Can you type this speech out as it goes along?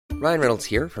Ryan Reynolds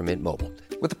here from Mint Mobile.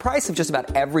 With the price of just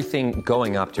about everything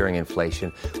going up during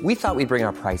inflation, we thought we'd bring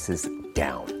our prices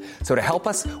down. So to help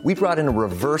us, we brought in a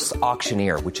reverse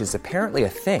auctioneer, which is apparently a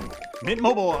thing. Mint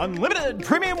Mobile Unlimited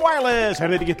Premium Wireless. How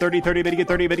to get 30, 30, bit to get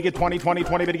 30, bit to get 20, 20,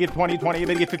 20, bit to get 20, 20,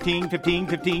 bit to get 15, 15,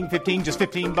 15, 15, just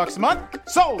 $15 a month?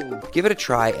 Sold! Give it a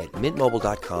try at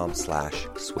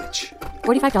mintmobile.com/switch.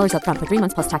 $45 up front for 3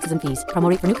 months plus taxes and fees. Promo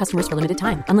rate for new customers for limited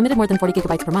time. Unlimited more than 40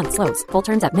 gigabytes per month. Slows full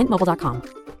terms at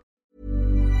mintmobile.com.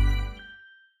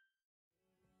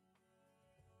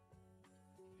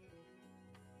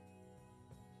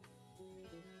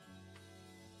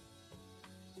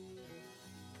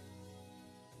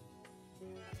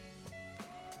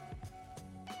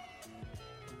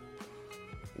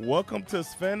 Welcome to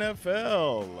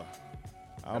SvenFL.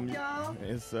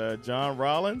 It's John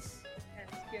Rollins. And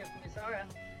Skip Mizara.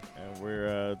 And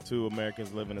we're two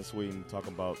Americans living in Sweden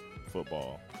talking about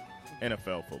football,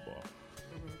 NFL football.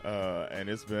 And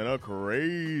it's been a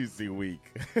crazy week.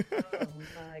 Oh,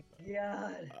 my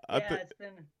God. It's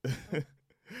been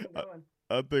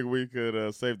I think we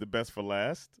could save the best for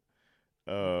last,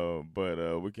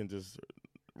 but we can just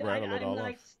rattle it all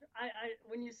off.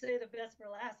 When you say the best for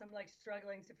last, I'm like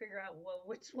struggling to figure out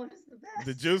which one is the best.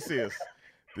 The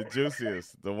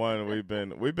juiciest, the one we've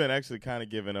been actually kind of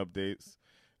giving updates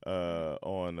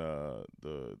on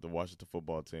the Washington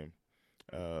football team.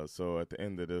 So at the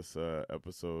end of this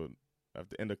episode, at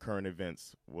the end of current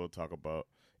events, we'll talk about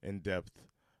in depth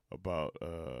about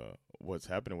what's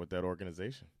happening with that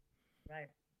organization.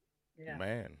 Right. Yeah.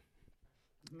 Man.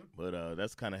 Mm-hmm. But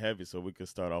that's kind of heavy, so we could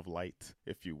start off light,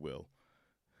 if you will.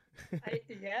 I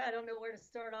don't know where to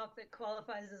start off that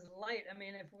qualifies as light. I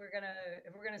mean, if we're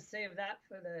gonna save that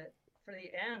for the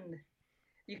end,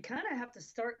 you kind of have to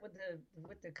start with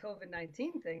the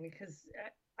COVID-19 thing, because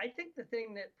I think the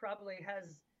thing that probably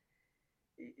has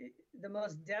the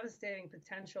most devastating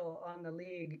potential on the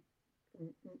league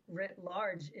writ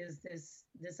large is this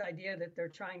idea that they're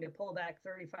trying to pull back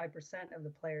 35% of the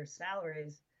players'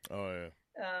 salaries. Oh yeah.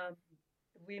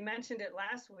 We mentioned it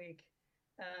last week.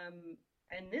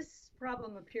 And this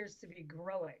problem appears to be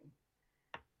growing.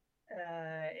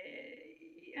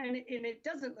 And it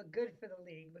doesn't look good for the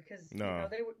league, because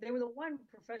they were the one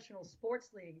professional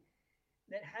sports league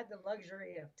that had the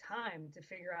luxury of time to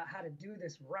figure out how to do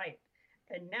this right.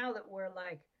 And now that we're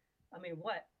like, I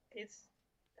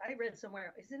read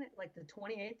somewhere, isn't it like the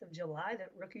 28th of July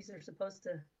that rookies are supposed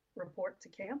to report to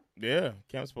camp? Yeah,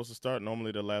 camp's supposed to start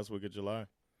normally the last week of July.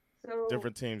 So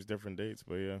different teams, different dates,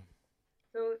 but yeah.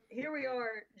 So here we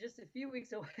are, just a few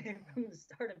weeks away from the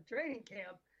start of training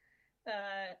camp,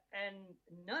 and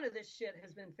none of this shit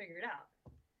has been figured out.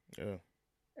 Yeah.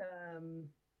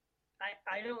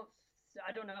 I don't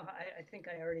know. I think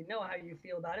I already know how you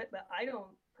feel about it, but I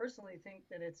don't personally think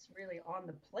that it's really on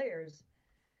the players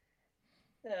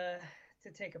to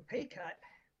take a pay cut.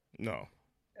 No.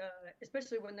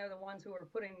 Especially when they're the ones who are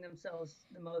putting themselves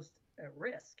the most at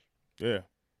risk. Yeah,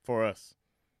 for us.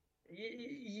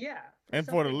 Yeah. And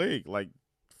for the league, like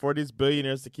for these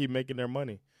billionaires to keep making their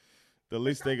money, the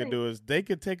least they could do is they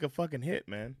could take a fucking hit,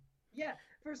 man. Yeah,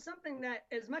 for something that,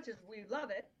 as much as we love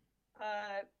it,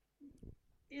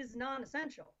 is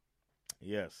non-essential.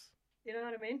 Yes. You know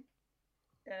what I mean?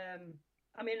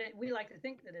 We like to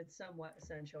think that it's somewhat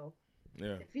essential.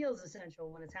 Yeah. It feels essential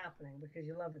when it's happening because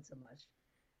you love it so much.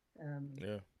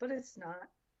 Yeah. But it's not.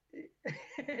 You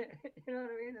know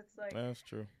what I mean? It's like. That's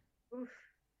true. Oof.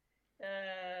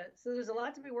 So there's a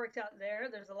lot to be worked out there.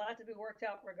 There's a lot to be worked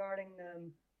out regarding,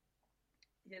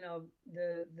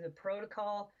 the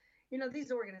protocol.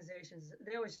 These organizations,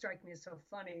 they always strike me as so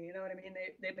funny. You know what I mean?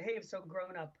 They behave so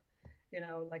grown up,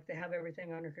 like they have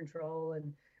everything under control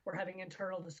and we're having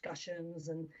internal discussions.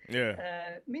 And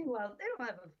meanwhile, they don't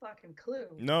have a fucking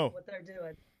clue what they're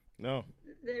doing. No.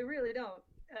 They really don't.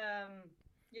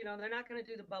 They're not going to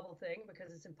do the bubble thing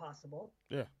because it's impossible.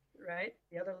 Yeah. Right?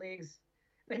 The other leagues.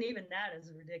 And even that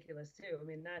is ridiculous too. I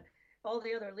mean, that all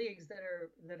the other leagues that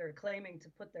are claiming to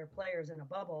put their players in a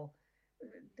bubble,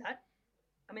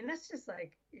 that's just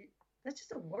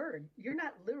a word. You're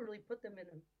not literally put them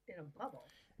in a bubble.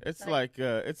 It's like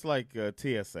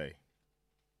TSA.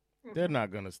 Mm-hmm. They're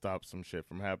not gonna stop some shit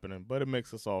from happening, but it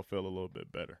makes us all feel a little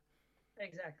bit better.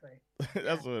 Exactly.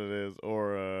 That's what it is.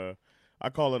 Or I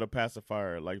call it a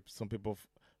pacifier. Like some people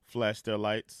flash their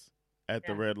lights at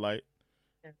the red light.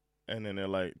 And then they're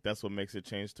like, that's what makes it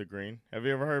change to green. Have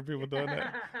you ever heard people doing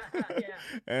that?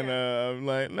 I'm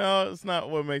like, no, it's not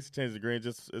what makes it change to green.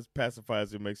 Just it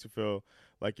pacifies you, makes you feel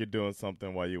like you're doing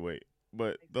something while you wait.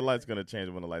 But the light's going to change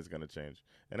when the light's going to change.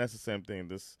 And that's the same thing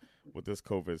with this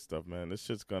COVID stuff, man. This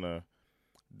shit's going to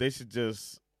 – they should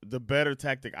just the better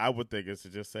tactic I would think is to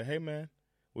just say, hey, man,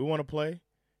 we want to play.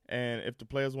 And if the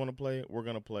players want to play, we're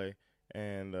going to play.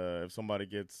 And if somebody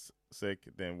gets sick,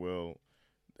 then we'll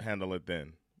handle it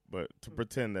then. But to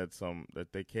pretend that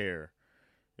they care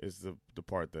is the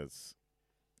part that's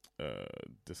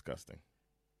disgusting.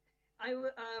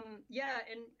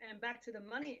 And back to the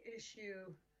money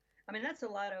issue. I mean, that's a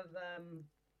lot of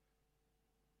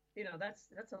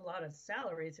that's a lot of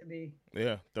salary to be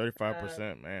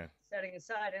 35%, man, setting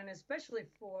aside, and especially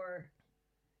for,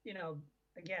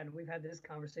 again, we've had this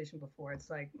conversation before. It's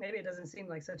like maybe it doesn't seem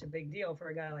like such a big deal for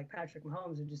a guy like Patrick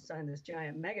Mahomes who just signed this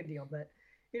giant mega deal, but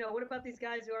what about these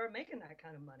guys who are making that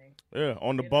kind of money? Yeah,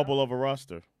 on the bubble of a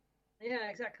roster. Yeah,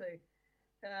 exactly.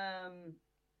 And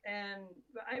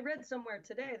I read somewhere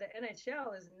today that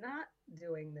NHL is not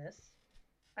doing this.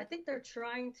 I think they're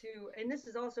trying to, and this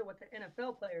is also what the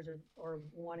NFL players are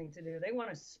wanting to do. They want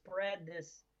to spread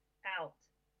this out,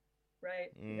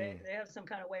 right? They have some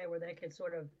kind of way where they could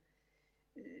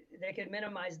they could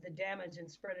minimize the damage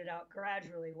and spread it out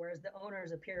gradually, whereas the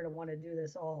owners appear to want to do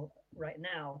this all right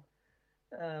now,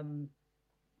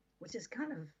 which is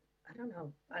kind of, I don't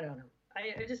know.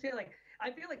 I just feel like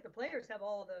the players have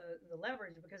all the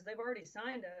leverage because they've already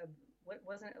signed what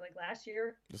wasn't it like last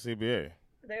year? The CBA.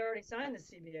 They already signed the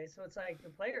CBA, so it's like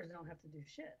the players don't have to do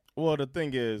shit. Well, the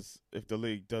thing is, if the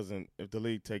league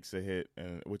takes a hit,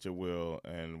 and which it will,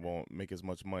 and won't make as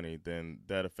much money, then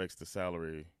that affects the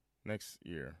salary next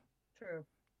year. True.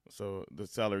 So the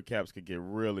salary caps could get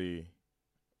really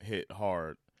hit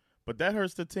hard, but that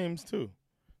hurts the teams too.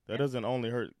 That doesn't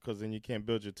only hurt because then you can't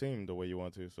build your team the way you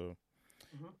want to. So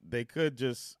they could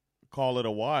just call it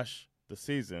a wash the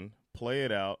season, play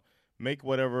it out, make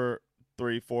whatever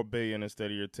 3-4 billion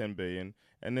instead of your 10 billion,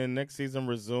 and then next season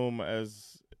resume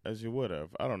as you would have.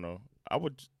 I don't know.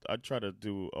 I'd try to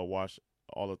do a wash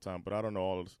all the time, but I don't know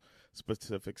all the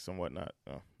specifics and whatnot.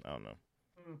 I don't know.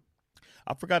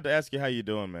 I forgot to ask you how you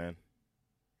doing, man.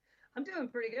 I'm doing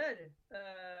pretty good.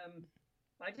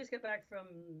 I just got back from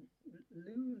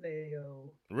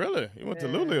Luleå. Really? You went to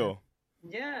Luleå?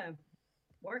 Yeah,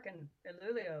 working at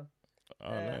Luleå. Oh,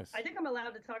 nice. I think I'm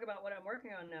allowed to talk about what I'm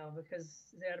working on now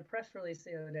because they had a press release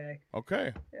the other day.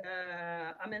 Okay.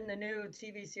 I'm in the new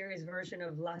TV series version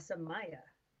of La Samaya.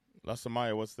 La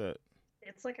Samaya, what's that?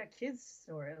 It's like a kid's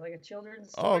story, like a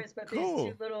children's story. It's about cool.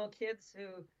 these two little kids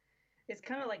who, it's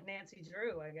kind of like Nancy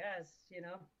Drew, I guess,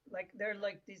 like they're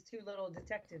like these two little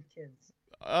detective kids.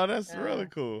 Oh, that's really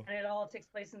cool. And it all takes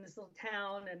place in this little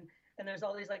town, and there's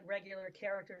all these like regular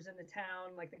characters in the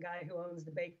town, like the guy who owns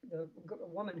the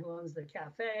woman who owns the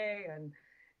cafe, and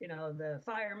the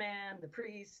fireman, the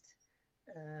priest,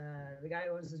 the guy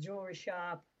who owns the jewelry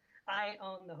shop. I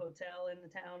own the hotel in the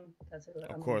town. That's who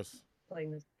I'm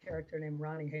playing this character named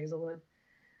Ronnie Hazelwood.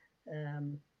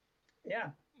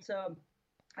 So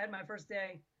I had my first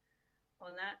day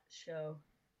on that show.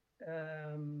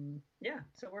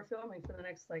 So we're filming for the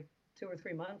next like 2 or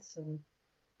 3 months, and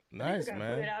nice, man.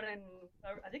 Man. Put it out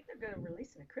I think they're going to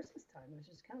release it at Christmas time, which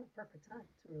is kind of a perfect time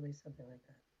to release something like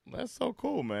that. That's so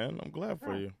cool, man. I'm glad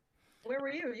for you. Where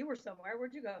were you? You were somewhere.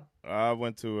 Where'd you go? I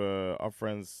went to our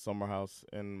friend's summer house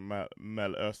in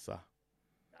Mellösa.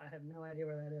 I have no idea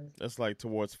where that is. That's like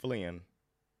towards Flen.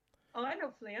 Oh, I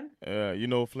know Flen. You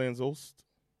know Flen's Ost?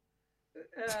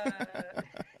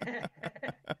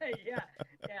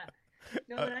 Yeah.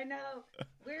 No, but I know.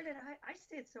 Where did I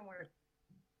stayed somewhere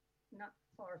not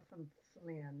far from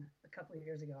Flen a couple of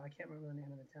years ago. I can't remember the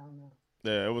name of the town though.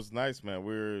 Yeah, it was nice,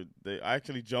 man. I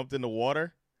actually jumped in the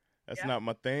water. That's not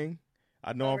my thing.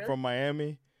 I know I'm really? from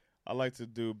Miami. I like to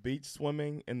do beach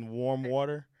swimming in warm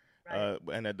water,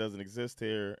 and that doesn't exist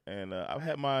here. And I've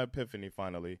had my epiphany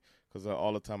finally, because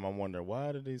all the time I'm wondering,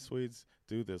 why do these Swedes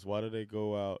do this? Why do they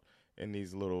go out in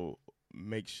these little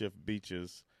makeshift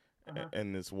beaches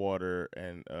in this water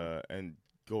and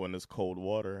go in this cold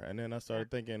water? And then I started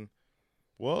thinking,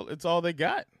 well, it's all they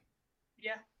got.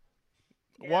 Yeah.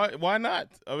 Why not?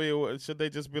 I mean, should they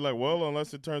just be like, well,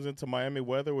 unless it turns into Miami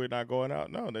weather, we're not going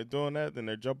out? No, they're doing that. Then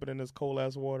they're jumping in this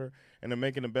cold-ass water, and they're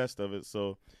making the best of it.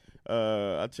 So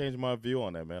I changed my view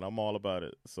on that, man. I'm all about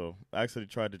it. So I actually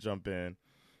tried to jump in.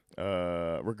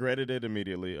 Regretted it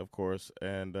immediately, of course.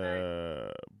 And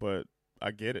but I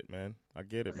get it, man. I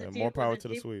get it, man. More power to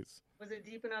the Swedes. Was it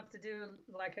deep enough to do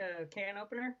like a can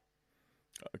opener?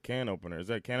 A can opener. Is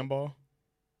that Cannonball?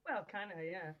 Well, kind of,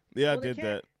 yeah. Yeah, I did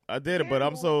that. I did it, but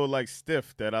I'm so like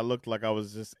stiff that I looked like I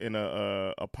was just in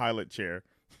a pilot chair.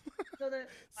 So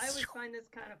I always find this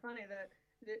kind of funny.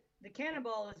 The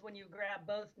cannonball is when you grab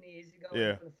both knees, you go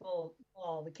in for the full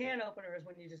ball. The can opener is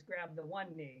when you just grab the one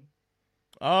knee.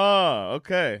 Oh,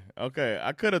 okay.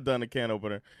 I could have done a can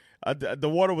opener. The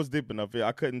water was deep enough. Yeah,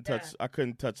 I couldn't touch. Yeah. I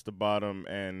couldn't touch the bottom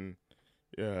and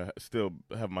still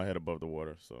have my head above the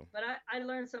water. So. But I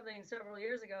learned something several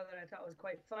years ago that I thought was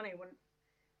quite funny. When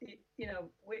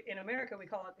in America we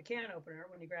call it the can opener,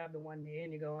 when you grab the one knee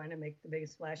and you go in and make the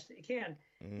biggest splash that you can.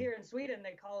 Mm-hmm. Here in Sweden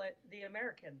they call it the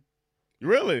American.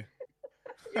 Really?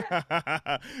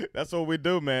 That's what we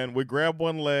do, man. We grab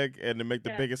one leg and then make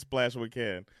the biggest splash we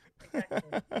can.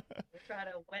 Exactly. We try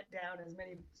to wet down as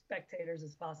many spectators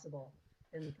as possible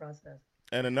in the process.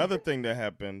 And another thing that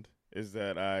happened is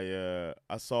that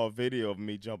I saw a video of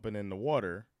me jumping in the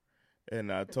water,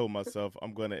 and I told myself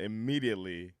I'm going to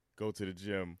immediately go to the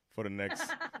gym for the next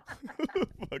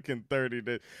fucking 30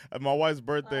 days. My wife's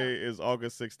birthday is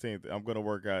August 16th. I'm going to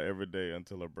work out every day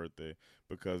until her birthday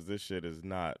because this shit is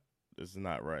not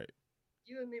right.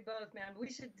 You and me both, man. We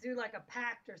should do like a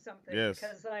pact or something. Yes.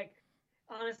 Because like,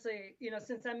 honestly,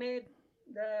 since I made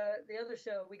the other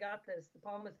show, We Got This, the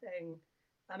Palma thing,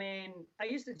 I mean, I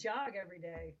used to jog every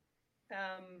day.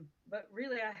 But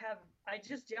really I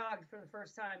just jogged for the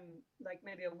first time like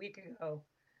maybe a week ago.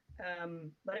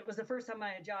 But it was the first time I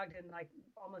had jogged in like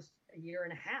almost a year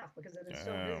and a half because I've been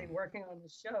so busy working on the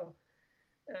show.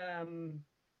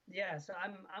 Yeah, so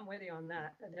I'm with you on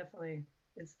that. I definitely,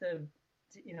 it's the,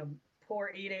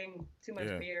 poor eating, too much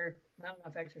beer, not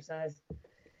enough exercise.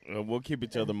 We'll keep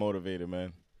each other motivated,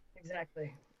 man.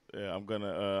 Exactly. Yeah, I'm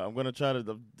gonna try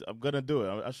to. I'm gonna do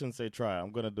it. I shouldn't say try.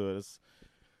 I'm gonna do it.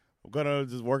 I'm gonna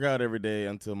just work out every day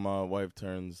until my wife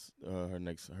turns her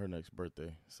next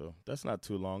birthday. So that's not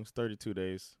too long. It's 32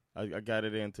 days. I got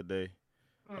it in today.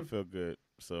 I feel good.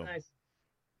 So nice.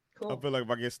 Cool. I feel like if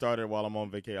I get started while I'm on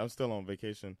vacation, I'm still on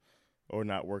vacation or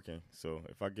not working. So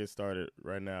if I get started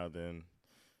right now, then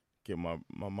get my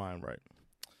mind right.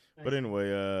 Nice. But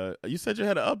anyway, you said you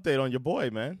had an update on your boy,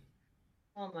 man.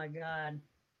 Oh my God.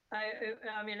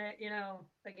 I mean,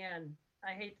 again,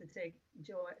 I hate to take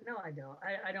joy. No, I don't.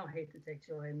 I don't hate to take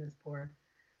joy in this poor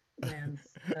man's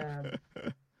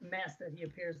mess that he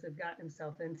appears to have gotten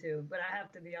himself into. But I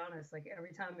have to be honest, like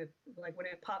every time when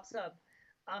it pops up,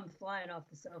 I'm flying off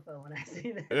the sofa when I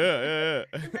see that. Yeah.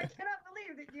 Because I cannot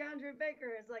believe that DeAndre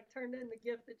Baker has like turned in the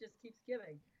gift that just keeps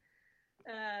giving.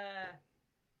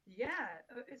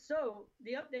 So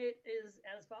the update is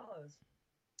as follows.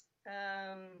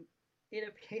 It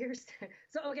appears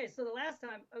so the last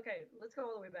time, let's go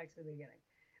all the way back to the beginning.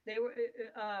 They were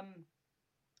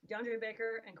DeAndre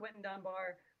Baker and Quentin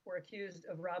Dunbar were accused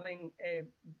of robbing a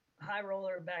high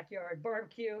roller backyard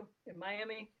barbecue in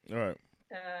Miami. All right.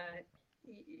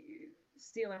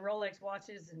 Stealing Rolex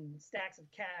watches and stacks of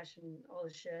cash and all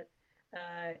this shit.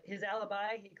 His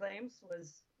alibi, he claims,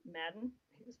 was Madden.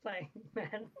 He was playing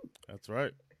Madden. That's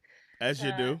right. As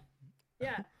you do.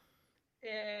 Yeah.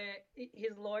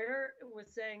 His lawyer was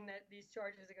saying that these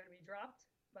charges are going to be dropped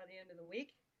by the end of the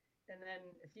week. And then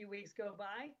a few weeks go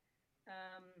by.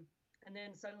 And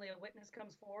then suddenly a witness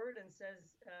comes forward and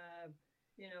says,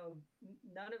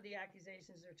 none of the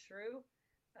accusations are true.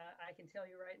 I can tell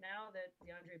you right now that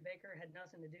DeAndre Baker had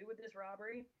nothing to do with this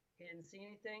robbery. He didn't see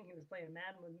anything. He was playing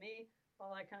Madden with me,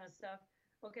 all that kind of stuff.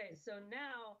 Okay, so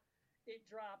now it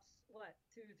drops,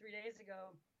 2-3 days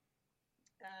ago,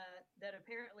 that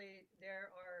apparently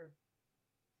there are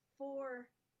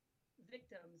 4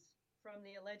 victims from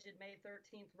the alleged May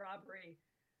 13th robbery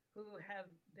who have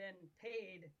been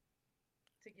paid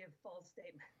to give false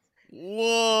statements.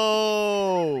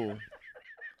 Whoa!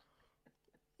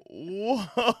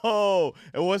 Whoa!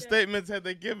 And what statements had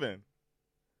they given?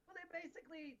 Well, they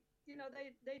basically,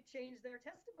 they changed their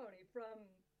testimony from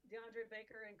DeAndre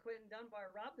Baker and Quentin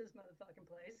Dunbar robbed this motherfucking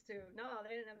place to no,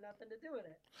 they didn't have nothing to do with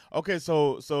it. Okay,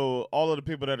 so all of the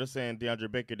people that are saying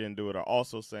DeAndre Baker didn't do it are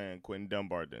also saying Quentin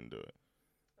Dunbar didn't do it.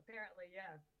 Apparently,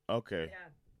 yeah. Okay.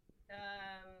 Yeah.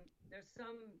 There's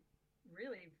some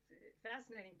really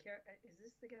fascinating character. Is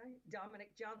this the guy?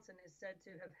 Dominic Johnson is said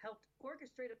to have helped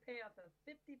orchestrate a payoff of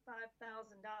 $55,000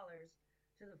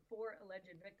 to the 4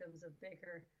 alleged victims of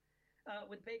Baker.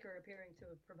 With Baker appearing to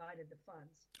have provided the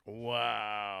funds.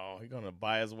 Wow, he's gonna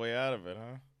buy his way out of it,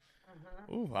 huh?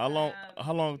 Uh-huh. Ooh,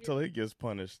 how long till he gets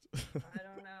punished? I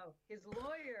don't know. His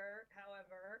lawyer,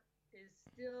 however, is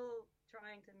still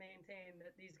trying to maintain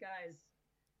that these guys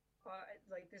are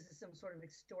this is some sort of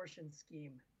extortion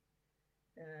scheme.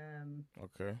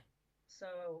 Okay.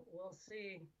 So we'll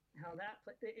see how that.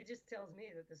 It just tells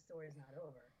me that the story is not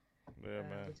over. Yeah,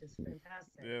 man. Which is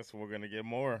fantastic. Yes, we're gonna get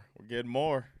more. We're getting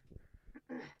more.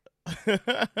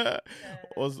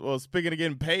 Well, speaking of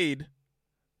getting paid, a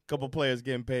couple players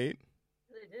getting paid.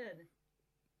 They did.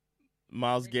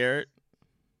 Myles Garrett.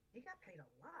 He got paid a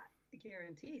lot,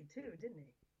 guaranteed too, didn't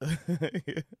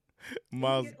he?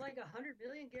 Miles, get like $100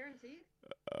 million guaranteed.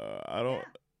 I don't.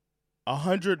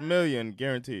 $100 million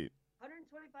guaranteed.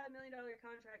 $125 million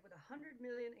contract with $100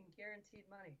 million in guaranteed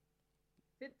money.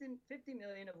 50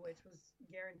 million of which was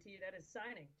guaranteed at his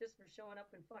signing, just for showing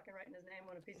up and fucking writing his name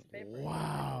on a piece of paper.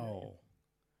 Wow.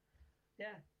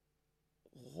 Yeah.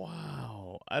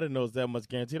 Wow. I didn't know it was that much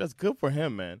guaranteed. That's good for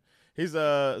him, man. He's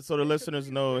so the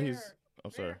listeners know rare, he's. I'm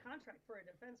sorry. Contract for a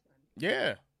defenseman.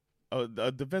 Yeah.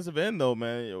 A defensive end though,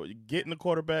 man. Getting the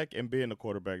quarterback and being the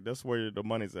quarterback. That's where the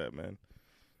money's at, man.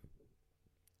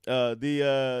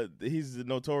 He's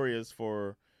notorious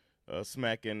for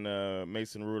smacking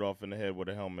Mason Rudolph in the head with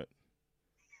a helmet.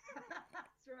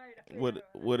 That's right.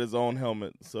 With his own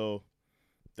helmet. So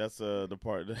that's the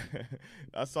part.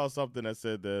 I saw something that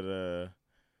said that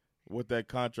with that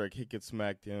contract he could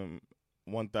smack him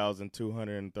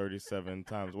 1,237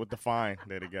 times with the fine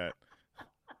that he got.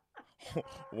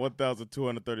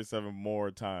 1,237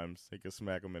 more times he could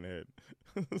smack him in the head.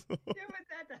 Yeah, but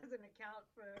that doesn't account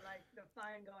for like the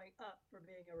fine going up for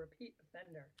being a repeat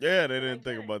offender. Yeah, they didn't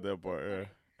think about that part. Yeah.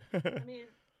 I mean,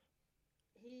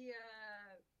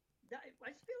 I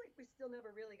just feel like we still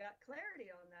never really got clarity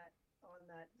on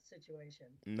that situation.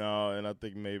 No, and I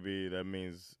think maybe that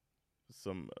means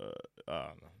some. I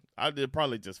don't know. I did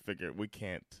probably just figure we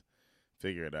can't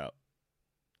figure it out.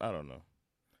 I don't know.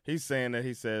 He's saying that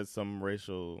he said some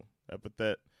racial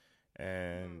epithet,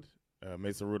 and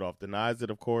Mason Rudolph denies it,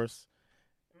 of course.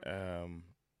 I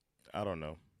don't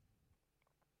know.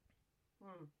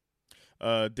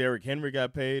 Derrick Henry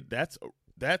got paid. That's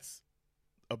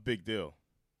a big deal.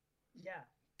 Yeah.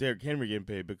 Derrick Henry getting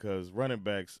paid because running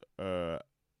backs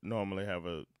normally have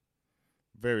a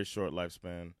very short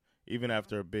lifespan. Even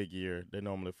after a big year, they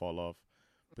normally fall off.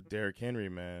 But Derrick Henry,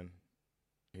 man,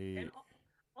 And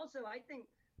also, I think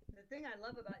the thing I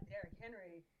love about Derrick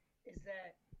Henry is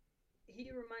that he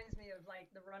reminds me of like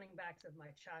the running backs of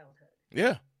my childhood.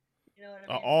 Yeah. You know what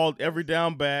I mean? Every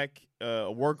down back,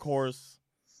 workhorse.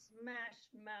 Smash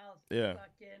mouth. Yeah.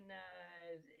 Fucking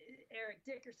Eric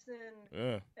Dickerson.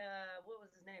 Yeah. What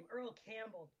was his name? Earl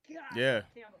Campbell. God. Yeah.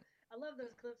 Earl Campbell. I love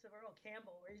those clips of Earl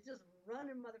Campbell where he's just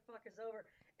running motherfuckers over,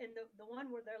 and the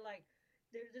one where they're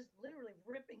just literally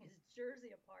ripping his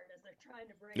jersey apart as they're trying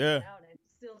to bring him down, and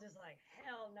still just like,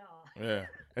 hell no. Yeah.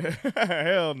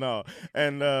 Hell no.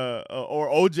 And or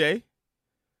OJ.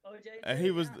 OJ. And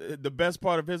he was the best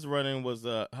part of his running was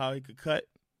how he could cut.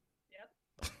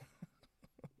 Yep.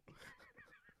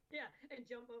 Yeah, and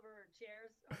jump over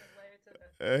chairs on his way to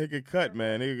the. He could cut,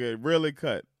 man. He could really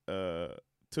cut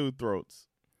 2 throats.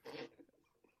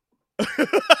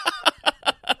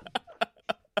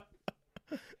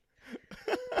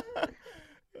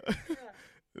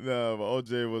 No, but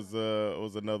OJ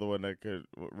was another one that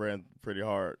ran pretty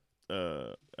hard.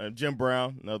 And Jim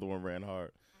Brown, another one ran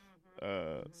hard.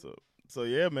 So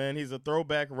yeah, man, he's a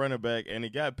throwback running back, and he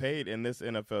got paid in this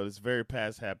NFL. It's very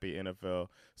pass happy NFL.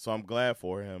 So I'm glad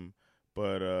for him,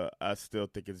 but I still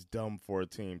think it's dumb for a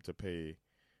team to pay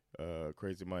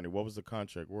crazy money. What was the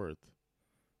contract worth?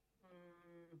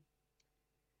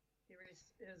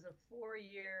 It was a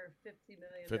 4-year, $50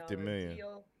 million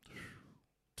deal.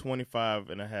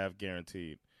 25.5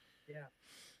 guaranteed. Yeah.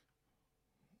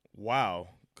 Wow.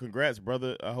 Congrats,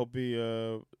 brother. I hope he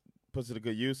puts it to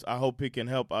good use. I hope he can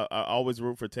help. I always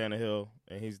root for Tannehill,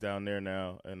 and he's down there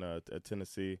now in at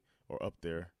Tennessee, or up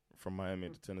there from Miami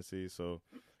to Tennessee. So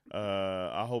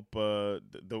I hope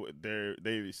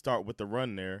they start with the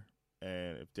run there,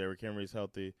 and if Derrick Henry's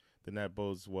healthy, then that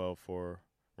bodes well for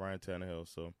Ryan Tannehill.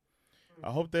 So I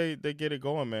hope they get it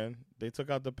going, man. They took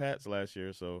out the Pats last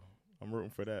year, so I'm rooting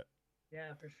for that.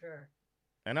 Yeah, for sure.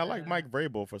 And I like Mike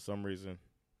Vrabel for some reason.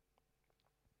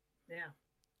 Yeah.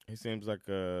 He seems like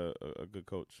a good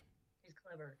coach. He's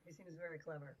clever. He seems very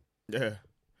clever. Yeah.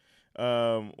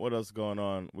 What else going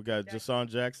on? We got Deshaun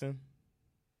Jackson.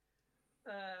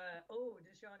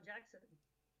 Deshaun Jackson.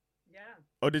 Yeah.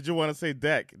 Oh, did you want to say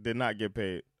Dak did not get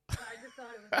paid? I just thought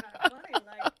it was kind of funny.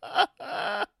 Like,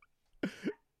 I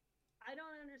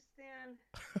don't understand.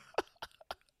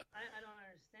 I don't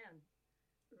understand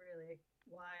really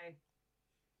why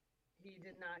he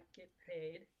did not get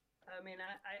paid. I mean,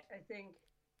 I think,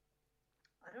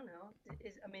 I don't know.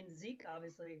 Zeke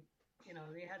obviously,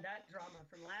 they had that drama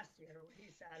from last year where he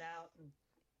sat out. And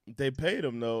they paid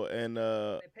him though, and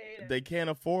they can't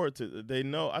afford to. They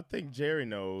know. I think Jerry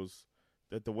knows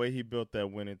that the way he built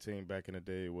that winning team back in the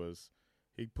day was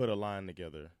he put a line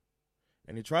together,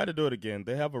 and he tried to do it again.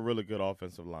 They have a really good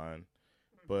offensive line,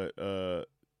 but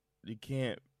you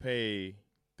can't pay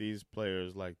these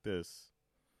players like this,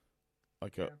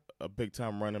 like a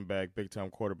big-time running back, big-time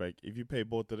quarterback. If you pay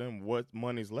both of them, what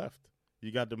money's left?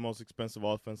 You got the most expensive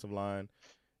offensive line,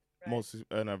 Right.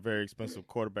 and a very expensive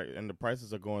quarterback, and the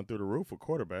prices are going through the roof for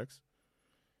quarterbacks.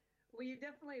 Well, you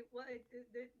definitely. Well,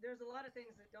 there's a lot of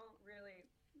things that don't really,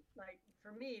 like,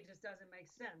 for me, it just doesn't make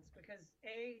sense because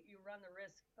you run the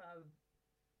risk of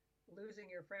losing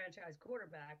your franchise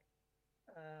quarterback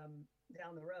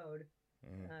down the road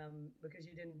because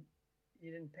you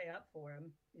didn't pay up for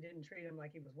him. You didn't treat him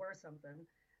like he was worth something.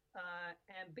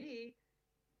 And B,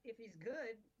 if he's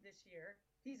good this year,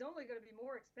 he's only going to be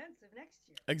more expensive next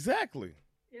year. Exactly.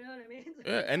 You know what I mean?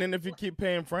 Yeah, and then if you keep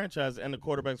paying franchise and the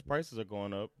quarterback's prices are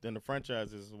going up, then the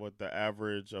franchise is what the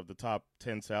average of the top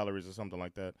 10 salaries or something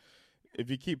like that. If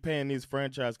you keep paying these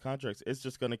franchise contracts, it's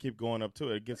just going to keep going up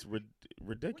too. It gets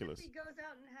ridiculous. What if he goes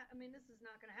out and I mean, this is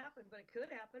not going to happen, but it could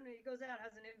happen. He goes out,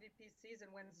 has an MVP season,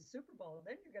 wins the Super Bowl.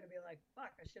 Then you're going to be like,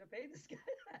 "Fuck, I should have paid this guy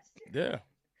last year." Yeah,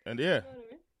 and You know what I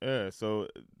mean? yeah. So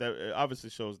that it obviously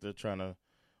shows they're trying to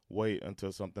wait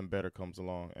until something better comes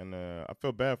along, and I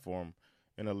feel bad for him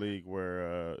in a league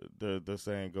where the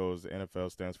saying goes, the NFL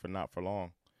stands for not for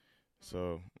long.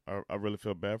 So I really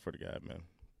feel bad for the guy, man.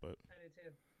 But I do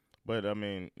too. But I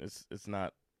mean, it's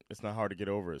not hard to get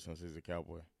over it since he's a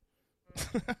Cowboy.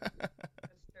 That's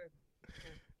true.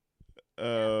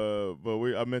 Yeah. But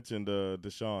I mentioned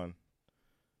Deshaun.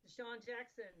 DeSean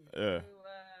Jackson, Yeah.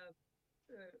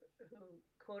 who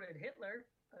quoted Hitler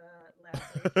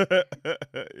last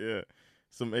week. Yeah,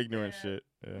 some ignorant shit.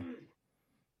 Yeah.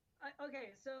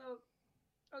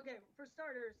 Okay, for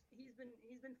starters, he's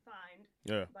been fined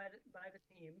Yeah. by the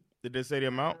team. Did they say the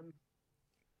amount?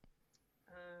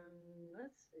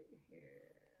 Let's see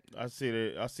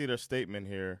here. I see their statement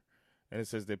here, and it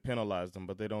says they penalized them,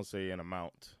 but they don't say an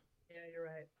amount. Yeah, you're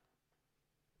right.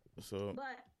 So,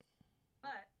 But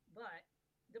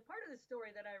the part of the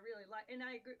story that I really like, and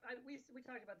I agree, we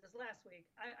talked about this last week.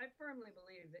 I firmly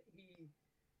believe that he,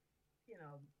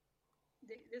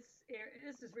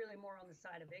 this is really more on the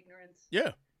side of ignorance.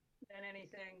 yeah, Than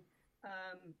anything,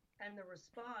 and the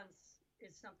response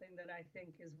is something that I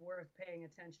think is worth paying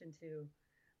attention to,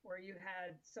 where you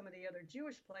had some of the other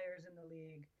Jewish players in the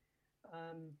league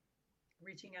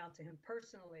reaching out to him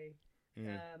personally.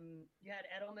 You had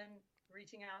Edelman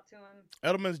reaching out to him.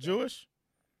 Edelman's Jewish?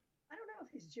 I don't know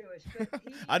if he's Jewish, but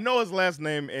I know his last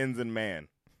name ends in man.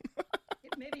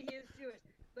 maybe he is Jewish.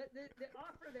 But the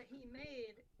offer that he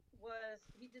made was,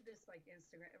 he did this like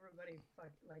Instagram. Everybody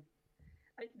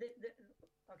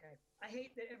okay. I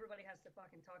hate that everybody has to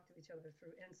fucking talk to each other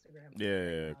through Instagram.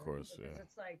 Yeah, of course. Because Yeah.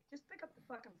 it's like, just pick up the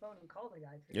fucking phone and call the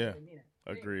guy if you Yeah, really mean it.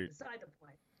 agreed. Beside the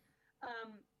point.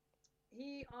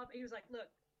 He was like, look,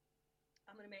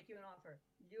 I'm going to make you an offer.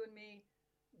 You and me,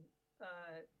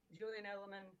 Julian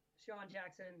Edelman, Sean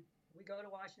Jackson, we go to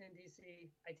Washington, D.C.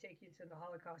 I take you to the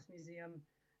Holocaust Museum,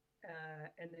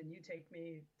 and then you take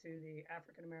me to the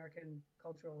African American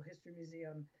Cultural History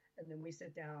Museum, and then we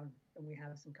sit down and we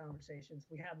have some conversations.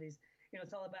 We have these,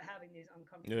 it's all about having these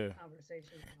uncomfortable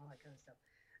conversations and all that kind of stuff.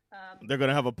 They're going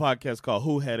to have a podcast called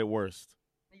Who Had It Worst?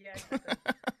 Yeah,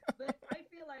 exactly. But I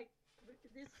feel like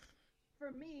this,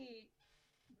 for me,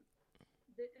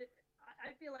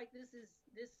 I feel like this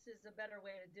is a better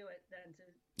way to do it than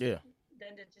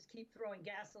to just keep throwing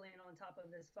gasoline on top of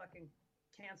this fucking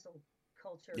cancel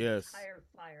culture tire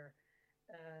fire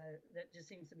that just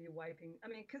seems to be wiping. I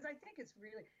mean, because I think it's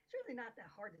really not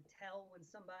that hard to tell when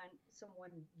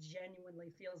someone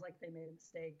genuinely feels like they made a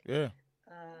mistake. Yeah.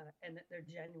 And that they're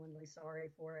genuinely sorry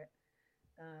for it.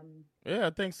 Yeah, I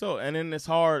think so. And then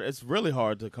it's really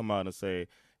hard to come out and say,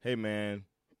 "Hey man,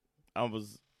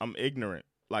 I'm ignorant.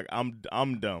 Like I'm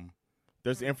dumb.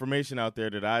 There's information out there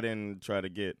that I didn't try to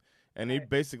get." And he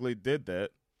basically did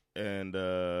that. And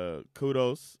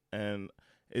kudos. And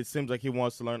it seems like he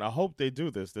wants to learn. I hope they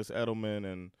do this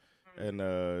Edelman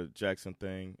and Jackson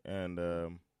thing.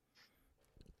 And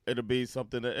it'll be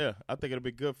something that I think it'll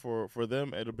be good for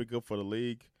them. It'll be good for the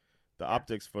league, the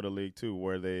optics for the league too,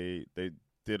 where they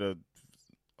did a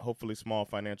hopefully small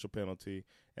financial penalty,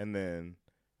 and then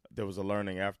there was a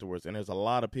learning afterwards. And there's a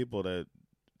lot of people that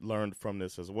learned from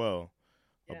this as well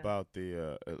about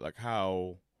the like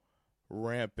how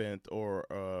rampant or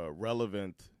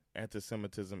relevant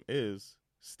anti-Semitism is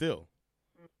still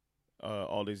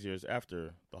all these years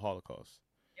after the Holocaust.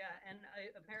 Yeah, and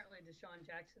apparently DeSean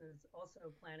Jackson is also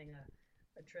planning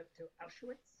a trip to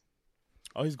Auschwitz.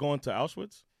 Oh, he's going to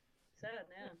Auschwitz? Sad,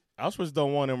 man. Auschwitz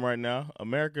don't want him right now.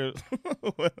 America,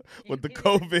 with the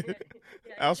COVID.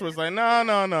 Auschwitz like, no. He's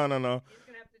going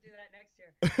to have to do that next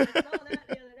year. I saw that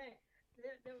the other day.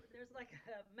 There's like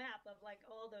a map of like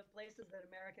all the places that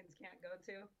Americans can't go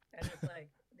to, and it's like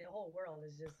the whole world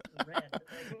is just red.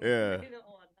 Like, Yeah. You don't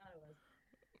want none of us.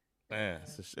 Man,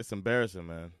 it's embarrassing,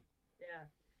 man. Yeah.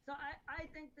 So I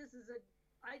think this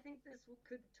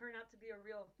could turn out to be a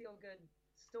real feel-good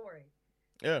story.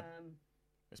 Yeah.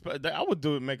 I would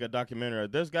make a documentary.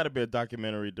 There's got to be a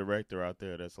documentary director out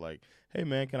there that's like, hey,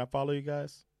 man, can I follow you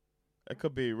guys? That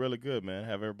could be really good, man.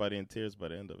 Have everybody in tears by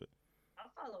the end of it. I'll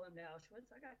follow him to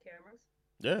Auschwitz. I got cameras.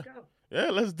 Yeah. Let's go. Yeah,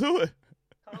 let's do it.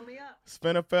 Call me up.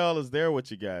 SpinFL is there with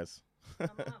you guys. Come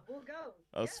on, we'll go.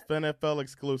 A SpinFL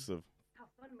exclusive. How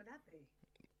fun would that be?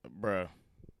 Bruh.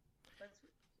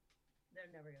 They're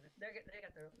never going to. They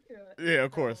got their Yeah,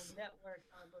 of course. Network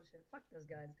on bullshit. Fuck those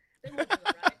guys. They won't do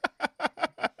it right.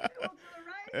 They won't do it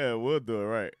right. Yeah, we'll do it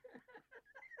right.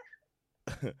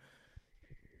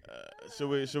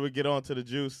 Should we get on to the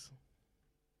juice?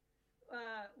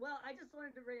 Well, I just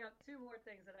wanted to bring up two more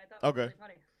things that I thought were really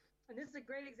funny. And this is a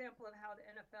great example of how the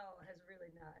NFL has really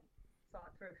not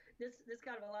thought through. This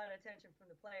got a lot of attention from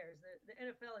the players. The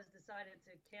NFL has decided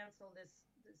to cancel this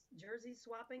jersey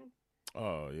swapping.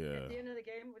 Oh, yeah. At the end of the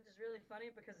game, which is really funny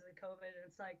because of the COVID. And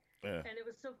it's like, and it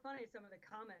was so funny, some of the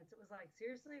comments. It was like,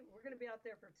 seriously, we're going to be out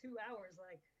there for 2 hours,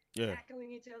 like,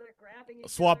 tackling each other, grabbing each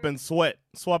other.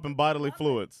 Swapping bodily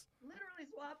fluids. Literally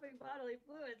swapping bodily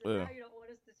fluids. And now you don't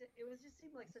want us to it just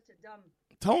seemed like such a dumb.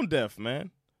 Tone deaf,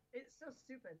 man. It's so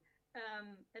stupid.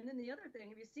 And then the other thing,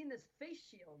 have you seen this face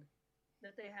shield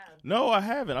that they have? No, I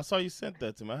haven't. I saw you sent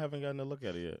that to me. I haven't gotten to look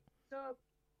at it yet. So,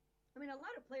 I mean, a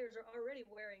lot of players are already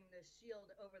wearing this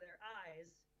shield over their eyes,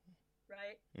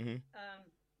 right? Mm-hmm.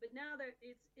 But now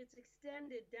it's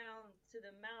extended down to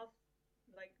the mouth,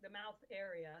 like the mouth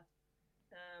area,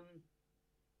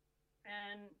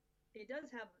 and it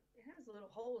has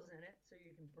little holes in it so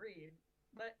you can breathe.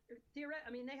 But I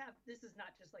mean, this is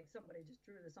not just like somebody just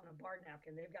drew this on a bar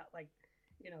napkin. They've got like,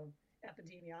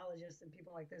 epidemiologists and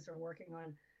people like this are working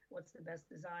on what's the best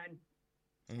design.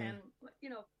 Mm-hmm. And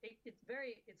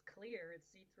it's clear, it's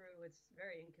see-through, it's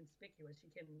very inconspicuous.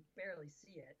 You can barely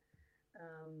see it.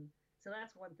 So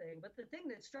that's one thing. But the thing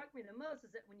that struck me the most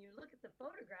is that when you look at the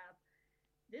photograph,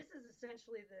 this is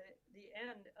essentially the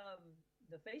end of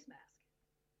the face mask,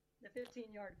 the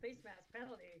 15-yard face mask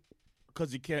penalty.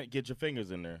 Because you can't get your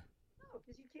fingers in there. No,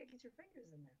 because you can't get your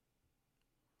fingers in there.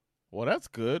 Well, that's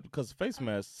good because face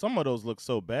masks, some of those look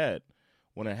so bad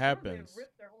when it happens. They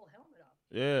rip their whole helmet off.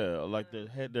 Yeah, like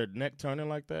their neck turning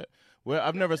like that. Well,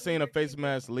 I've never seen a face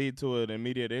mask lead to an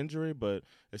immediate injury, but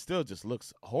it still just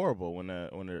looks horrible when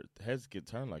their heads get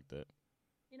turned like that.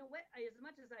 You know what? As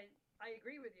much as I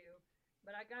agree with you,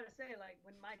 but I gotta say, like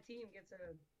when my team gets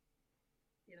a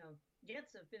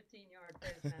 15-yard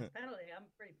face mask penalty, I'm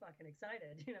pretty fucking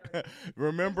excited.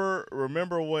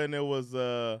 Remember when it was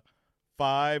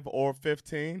 5 or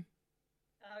 15?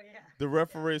 Oh yeah. The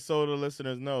referee, so the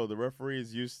listeners know, the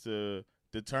referees used to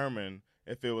determine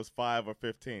if it was 5 or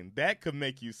 15. That could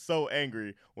make you so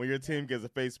angry when your team gets a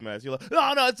face mask. You're like,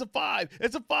 no, it's a 5.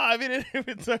 It's a 5. He didn't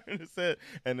even turn his head,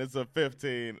 and it's a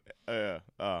 15.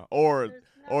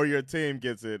 Or your team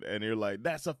gets it, and you're like,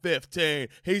 that's a 15.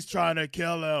 He's trying to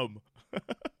kill him.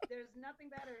 There's nothing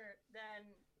better than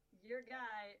your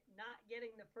guy not getting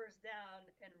the first down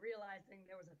and realizing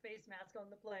there was a face mask on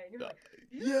the play. And you're like,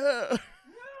 yeah.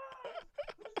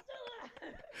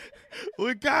 No,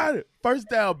 we got it. First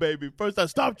down, baby. First down.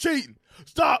 Stop cheating.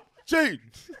 Stop cheating.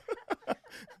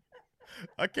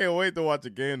 I can't wait to watch a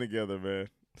game together, man.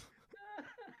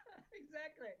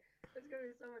 Exactly. It's going to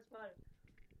be so much fun.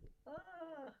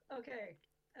 Okay.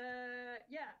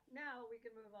 Now we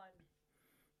can move on,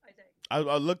 I think. I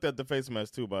looked at the face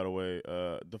mask, too, by the way,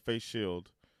 the face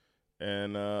shield,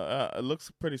 and it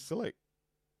looks pretty slick.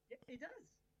 It does.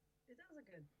 It does look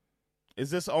good.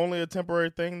 Is this only a temporary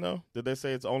thing, though? Did they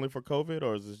say it's only for COVID,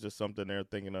 or is this just something they're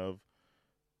thinking of?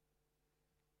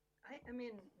 I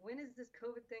mean, when is this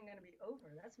COVID thing going to be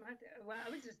over? That's my well,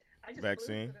 I just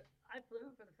vaccine. I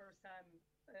flew for the first time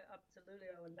up to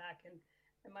Luleå and back, and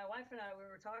my wife and I, we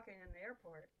were talking in the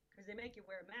airport because they make you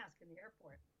wear a mask in the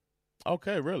airport.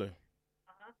 Okay, really?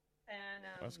 Uh-huh. And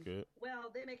that's good.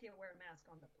 Well, they make you wear a mask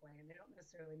on the plane. They don't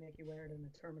necessarily make you wear it in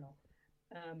the terminal.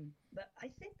 But I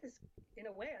think this, in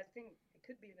a way, I think it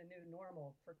could be the new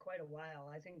normal for quite a while.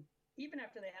 I think even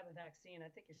after they have a vaccine, I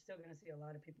think you're still going to see a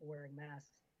lot of people wearing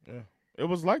masks. Yeah, it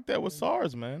was like that with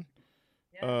SARS, man.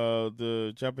 Yeah.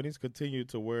 The Japanese continued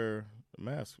to wear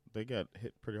masks. They got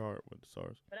hit pretty hard with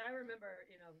SARS. But I remember,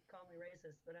 call me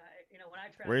racist, but when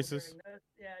I traveled racist?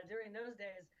 during those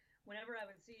days, whenever I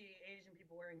would see Asian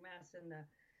people wearing masks in the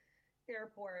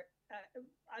airport,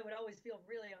 I would always feel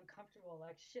really uncomfortable.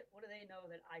 Like, shit, what do they know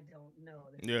that I don't know?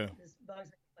 This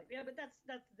bugs me. Like, yeah, but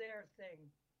that's their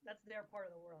thing. That's their part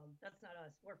of the world. That's not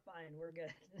us. We're fine. We're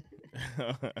good.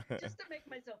 Just to make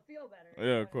myself feel better.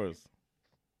 Yeah, of course.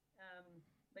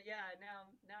 But yeah,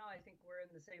 now I think we're in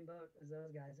the same boat as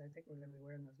those guys. I think we're gonna be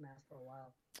wearing those masks for a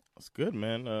while. That's good,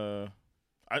 man.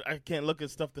 I can't look at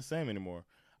stuff the same anymore.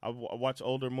 I watch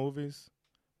older movies,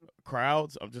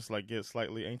 crowds. I'm just like get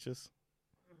slightly anxious.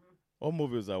 Mm-hmm. What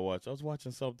movie was I watching? I was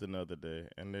watching something the other day,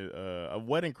 and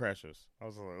Wedding Crashers. I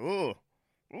was like, oh,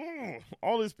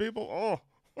 all these people, oh.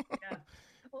 Yeah.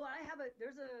 Well,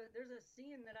 there's a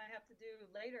scene that I have to do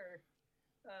later,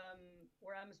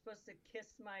 where I'm supposed to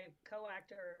kiss my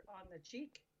co-actor on the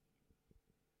cheek,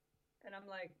 and I'm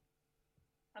like,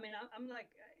 I'm like,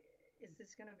 is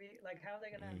this gonna be like, how are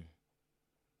they gonna?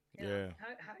 You know,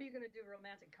 how are you gonna do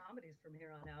romantic comedies from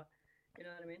here on out? You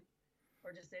know what I mean?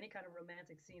 Or just any kind of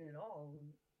romantic scene at all?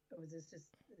 Or was this just?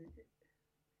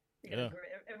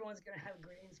 Everyone's gonna have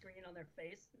green screen on their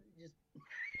face. Just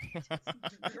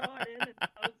draw it in and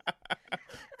post.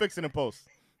 Fix it in post.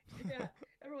 Yeah,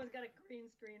 everyone's got a green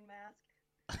screen mask.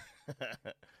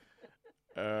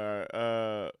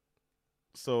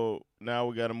 So now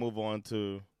we got to move on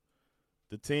to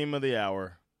the team of the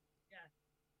hour. Yeah,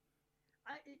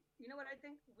 you know what I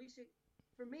think we should.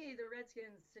 For me, the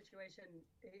Redskins situation.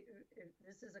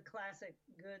 This is a classic: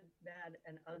 good, bad,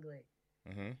 and ugly.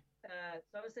 Mm-hmm.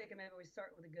 So I was thinking maybe we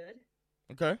start with the good.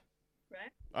 Okay.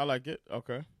 Right? I like it.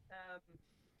 Okay.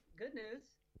 Good news.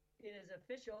 It is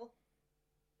official.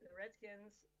 The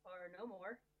Redskins are no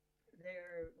more.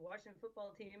 Their Washington football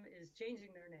team is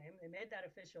changing their name. They made that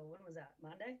official. When was that?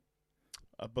 Monday?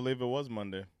 I believe it was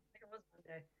Monday. I think it was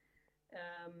Monday.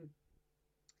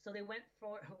 So they went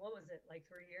for, what was it, like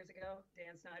 3 years ago?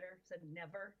 Dan Snyder said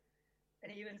never.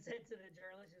 And he even said to the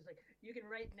journalist, he was like, you can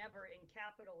write never in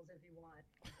capitals if you want.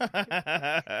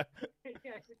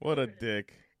 What a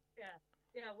dick. Yeah.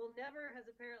 Yeah, well, never has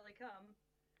apparently come.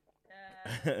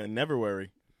 Never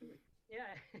worry.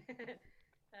 Yeah.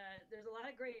 There's a lot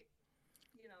of great,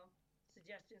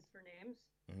 suggestions for names.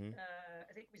 Mm-hmm.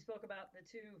 I think we spoke about the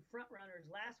two front runners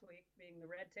last week being the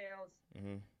Red Tails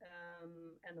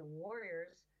and the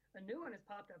Warriors. A new one has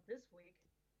popped up this week,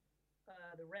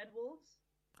 the Red Wolves.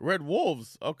 Red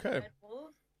Wolves, okay. Red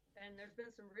Wolves. And there's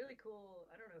been some really cool,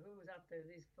 I don't know who was out there,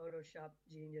 these Photoshop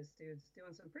genius dudes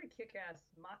doing some pretty kick-ass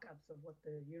mock-ups of what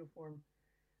the uniform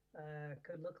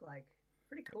could look like.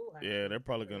 Pretty cool, actually. Yeah, they're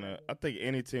probably going to, I think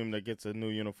any team that gets a new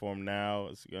uniform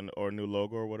now or a new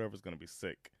logo or whatever is going to be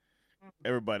sick. Mm-hmm.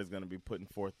 Everybody's going to be putting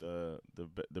forth the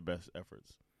best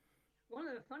efforts. One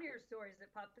of the funnier stories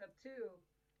that popped up, too,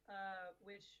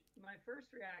 which my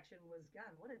first reaction was,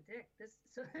 God, what a dick.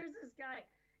 So there's this guy,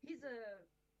 he's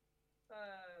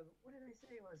what did I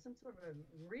say it was? Some sort of a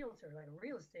realtor, like a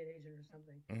real estate agent or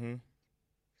something. Mm-hmm.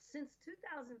 Since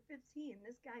 2015,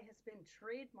 this guy has been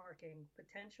trademarking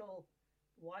potential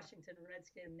Washington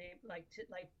Redskin name,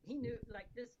 he knew,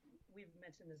 like this, we've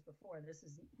mentioned this before, this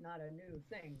is not a new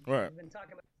thing. Right. We've been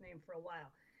talking about his name for a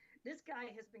while. This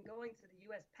guy has been going to the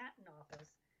U.S. Patent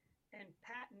Office and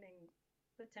patenting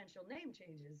potential name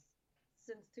changes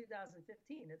since 2015.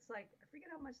 It's like, I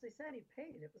forget how much they said he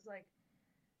paid. It was like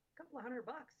a couple of $100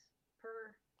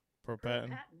 per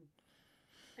patent.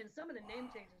 And some of the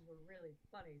name changes were really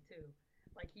funny, too.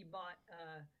 Like he bought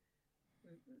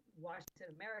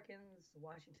Washington Americans,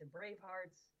 Washington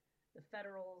Bravehearts, the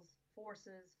Federals,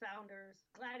 Forces, Founders,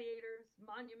 Gladiators,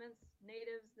 Monuments,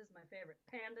 Natives. This is my favorite.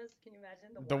 Pandas. Can you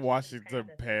imagine? The Washington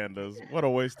Pandas. What a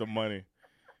waste of money.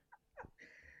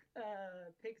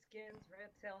 Pigskins,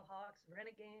 Red-tailed Hawks,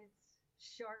 Renegades,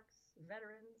 Sharks,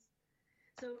 Veterans.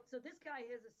 So this guy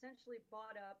has essentially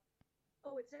bought up,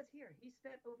 it says here, he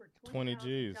spent over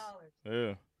 $20,000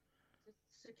 yeah. to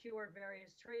secure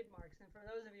various trademarks. And for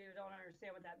those of you who don't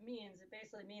understand what that means, it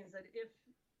basically means that if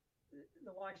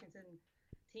the Washington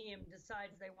team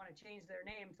decides they want to change their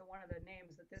name to one of the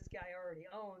names that this guy already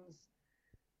owns,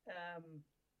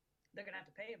 they're going to have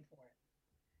to pay him for it.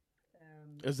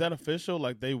 Is that official?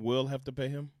 Like they will have to pay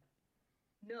him?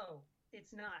 No,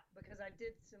 it's not, because I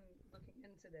did some looking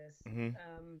into this. Mm-hmm.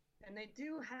 And they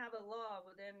do have a law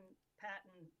within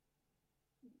patent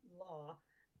law.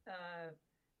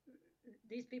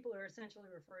 These people are essentially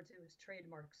referred to as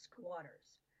trademark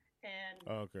squatters. And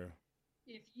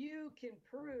if you can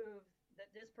prove that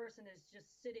this person is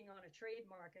just sitting on a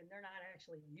trademark and they're not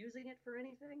actually using it for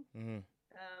anything,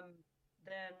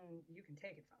 then you can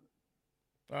take it from them.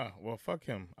 Ah, well, fuck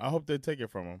him. I hope they take it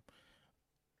from him.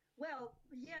 Well,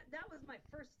 yeah, that was my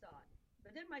first thought.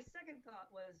 But then my second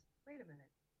thought was, wait a minute.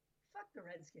 Fuck the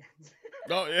Redskins.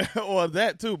 Oh, yeah, well,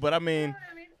 that too. But, I mean,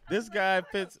 this guy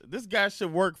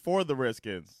should work for the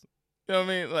Redskins. You know what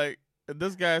I mean? Like,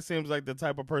 This guy seems like the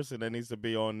type of person that needs to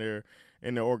be on there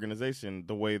in their organization,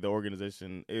 the way the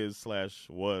organization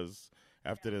is/was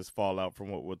after this fallout from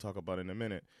what we'll talk about in a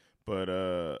minute.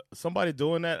 But somebody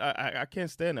doing that, I can't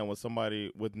stand that when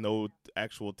somebody with no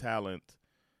actual talent,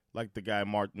 like the guy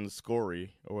Martin Scorey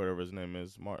or whatever his name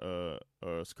is,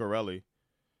 Scorelli,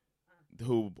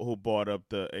 who bought up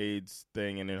the AIDS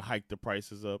thing and then hiked the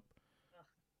prices up.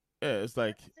 Yeah, it's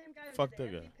like, fuck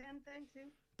that guy. EpiPen thing too?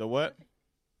 The what?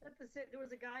 There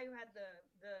was a guy who had the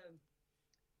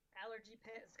allergy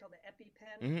pen. It's called the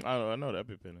EpiPen. Mm-hmm. I know the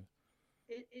EpiPen.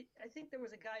 I think there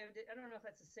was a guy who did. I don't know if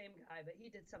that's the same guy, but he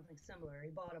did something similar. He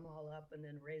bought them all up and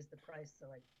then raised the price to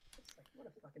like. It's like, what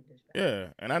a fucking douchebag.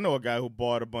 Yeah, and I know a guy who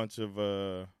bought a bunch of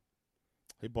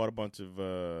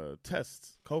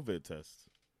tests, COVID tests.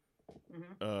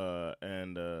 Mm-hmm.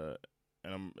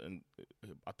 And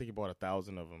I think he bought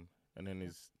 1,000 of them, and then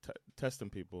he's testing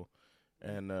people.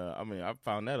 And I mean, I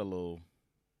found that a little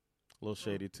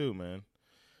shady too, man.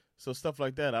 So stuff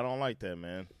like that, I don't like that,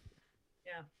 man.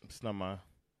 Yeah. It's not my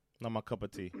cup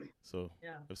of tea. So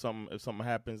yeah. if something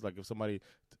happens, like if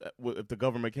the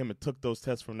government came and took those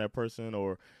tests from that person,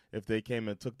 or if they came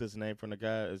and took this name from the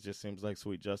guy, it just seems like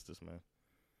sweet justice, man.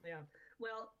 Yeah.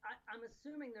 Well, I'm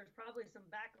assuming there's probably some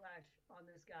backlash on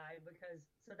this guy because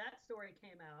that story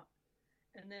came out,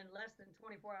 and then less than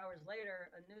 24 hours later,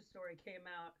 a news story came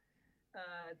out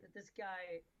that this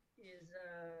guy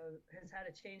has had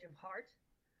a change of heart.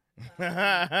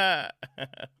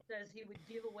 Says he would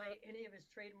give away any of his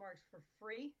trademarks for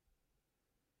free.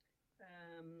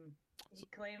 He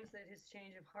claims that his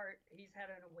change of heart, he's had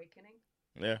an awakening.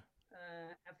 Yeah.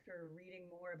 After reading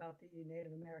more about the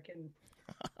Native American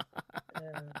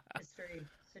history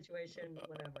situation,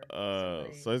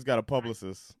 whatever. So he's got a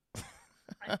publicist.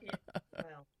 I think,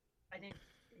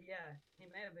 yeah, he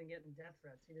may have been getting death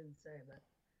threats. He didn't say, but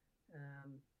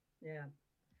yeah,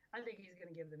 I think he's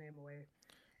gonna give the name away.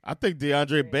 I think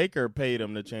DeAndre Baker paid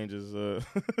him to change his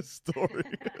story.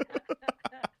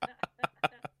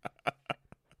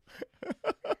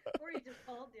 Or he just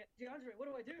called DeAndre, what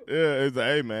do I do? Yeah, it's like,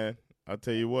 hey, man, I'll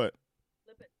tell you what.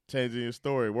 Flip it. Changing your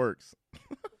story works.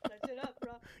 Set it up,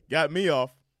 bro. Got me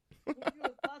off. You have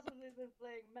possibly been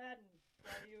playing Madden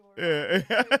while you Yeah,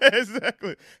 were...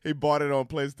 exactly. He bought it on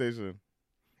PlayStation.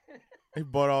 He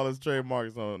bought all his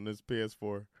trademarks on this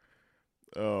PS4.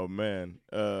 Oh, man.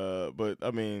 But,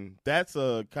 I mean, that's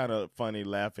a kind of funny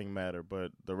laughing matter,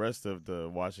 but the rest of the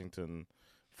Washington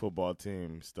football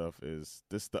team stuff is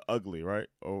this the ugly, right?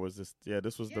 Or was this,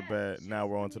 this was the bad, now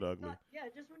we're on to the ugly.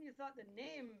 Just when you thought the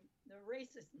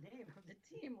racist name of the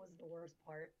team was the worst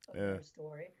part of their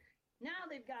story. Now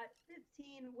they've got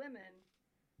 15 women,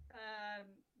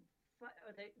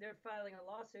 they're filing a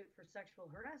lawsuit for sexual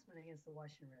harassment against the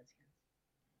Washington Redskins.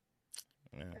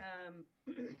 Yeah.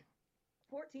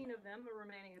 14 of them are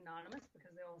remaining anonymous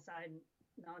because they all signed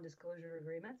non-disclosure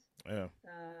agreements. Yeah.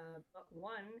 But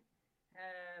one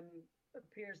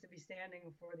appears to be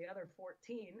standing for the other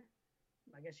 14.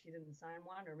 I guess she didn't sign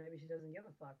one, or maybe she doesn't give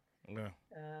a fuck. Yeah.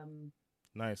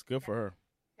 Nice. Good for her.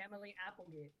 Emily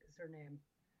Applegate is her name.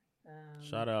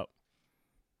 Shout out.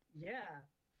 Yeah.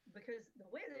 Because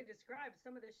the way they described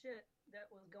some of the shit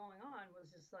that was going on was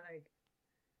just like,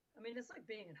 I mean, it's like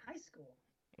being in high school.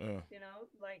 Yeah.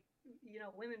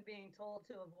 Women being told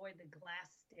to avoid the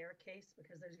glass staircase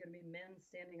because there's going to be men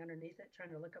standing underneath it trying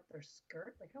to look up their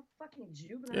skirt. Like, how fucking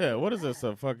juvenile. Yeah, what is this,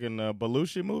 a fucking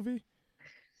Belushi movie?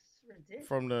 It's ridiculous.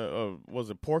 From the,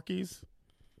 was it Porky's?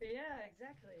 Yeah,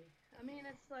 exactly. I mean,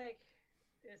 it's like,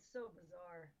 it's so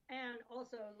bizarre. And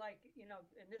also, like,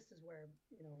 and this is where it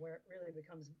really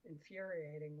becomes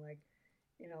infuriating. Like,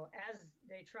 as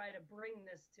they try to bring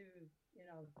this to,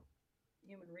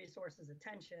 human resources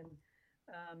attention,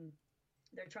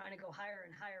 they're trying to go higher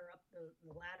and higher up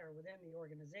the ladder within the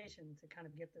organization to kind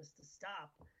of get this to stop.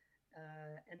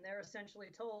 And they're essentially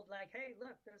told, like, hey,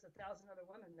 look, there's 1,000 other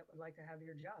women that would like to have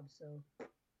your job, so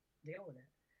deal with it.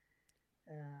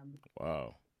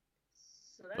 Wow.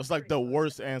 So that's like the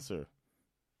worst answer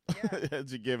Yeah.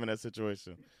 that you give in that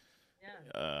situation.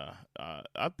 Yeah.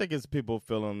 I think it's people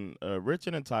feeling rich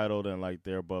and entitled and like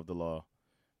they're above the law.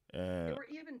 And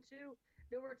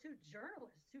There were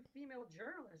two female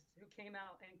journalists who came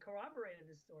out and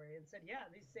corroborated the story and said, yeah,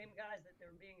 these same guys that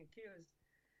they're being accused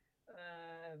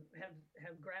have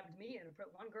grabbed me. And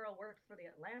one girl worked for the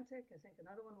Atlantic. I think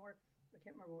another one worked. I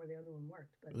can't remember where the other one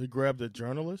worked. But they grabbed a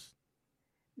journalist?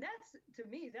 To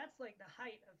me, that's like the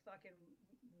height of fucking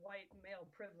white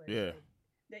male privilege. Yeah.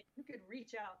 That you could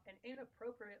reach out and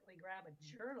inappropriately grab a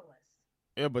journalist.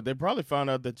 Yeah, but they probably found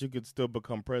out that you could still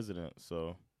become president,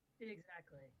 so.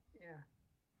 Exactly. Yeah.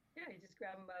 Yeah, you just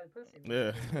grab him by the pussy.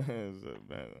 Yeah,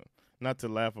 not to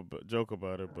laugh about, joke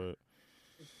about it, but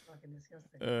it's fucking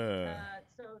disgusting. uh,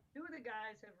 So 2 of the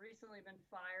guys have recently been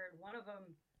fired. One of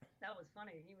them, that was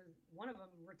funny. One of them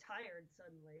retired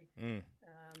suddenly.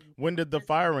 when did the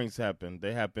firings happen?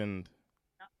 They happened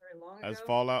Not very long ago. as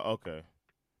fallout. Okay.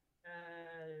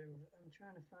 I'm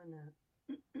trying to find that.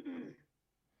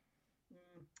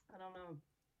 I don't know.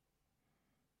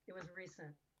 It was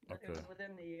recent. But Okay. It was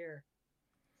within the year.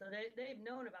 So they've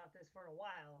known about this for a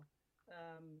while.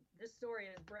 This story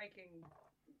is breaking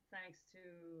thanks to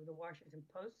the Washington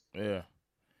Post. Yeah.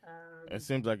 It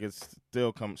seems like it's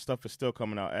still stuff is still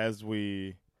coming out as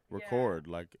we record.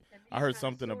 Yeah. Like I heard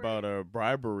something about a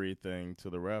bribery thing to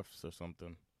the refs or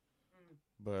something.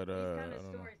 But I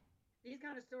don't know. These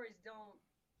kind of stories don't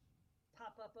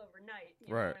pop up overnight.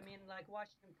 You Right. know what I mean? Like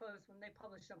Washington Post, when they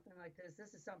publish something like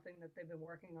this is something that they've been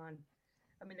working on.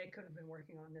 I mean, they could have been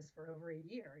working on this for over a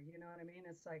year. You know what I mean?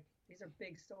 It's like these are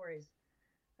big stories.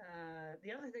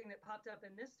 The other thing that popped up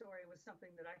in this story was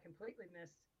something that I completely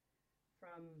missed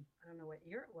from, I don't know what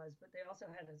year it was, but they also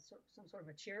had some sort of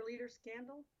a cheerleader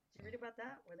scandal. Did you read about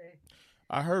that?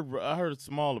 I heard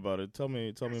small about it. Tell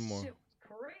me more. Shit was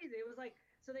crazy. It was like,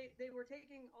 so they were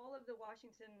taking all of the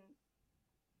Washington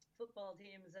football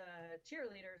team's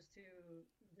cheerleaders to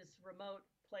this remote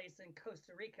place in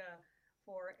Costa Rica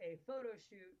for a photo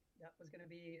shoot that was going to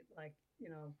be like,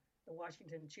 the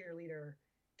Washington cheerleader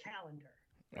calendar.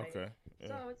 Right? Okay.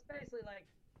 Yeah. So it's basically like,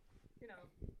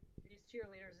 these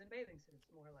cheerleaders in bathing suits,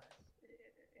 more or less,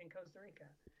 in Costa Rica.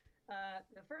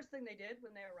 The first thing they did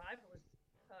when they arrived was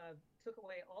took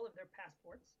away all of their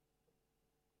passports.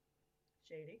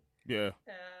 Shady. Yeah.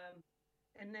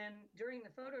 And then during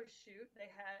the photo shoot, they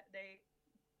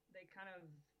kind of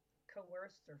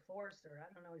coerced or forced, or I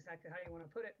don't know exactly how you want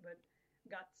to put it, but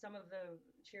got some of the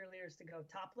cheerleaders to go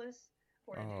topless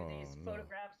or to do these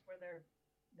photographs where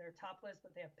they're topless,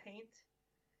 but they have paint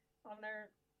on their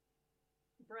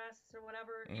breasts or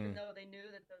whatever, even though they knew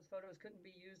that those photos couldn't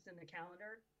be used in the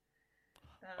calendar.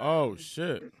 Oh,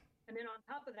 shit. And then on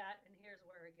top of that, and here's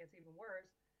where it gets even worse,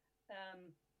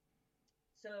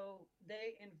 so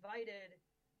they invited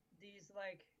these,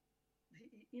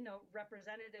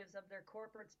 representatives of their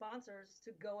corporate sponsors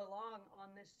to go along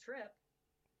on this trip.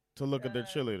 To look at their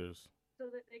cheerleaders.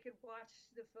 So that they could watch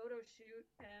the photo shoot.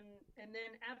 And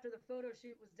then after the photo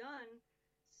shoot was done,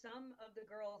 some of the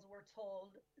girls were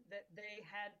told that they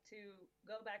had to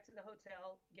go back to the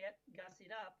hotel, get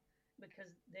gussied up,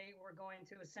 because they were going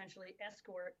to essentially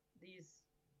escort these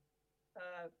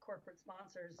corporate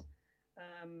sponsors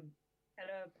at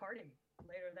a party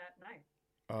later that night.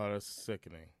 Oh, that's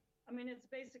sickening. I mean, it's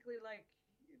basically like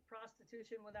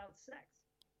prostitution without sex.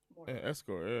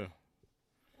 Escort, yeah.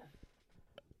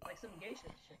 Like some geisha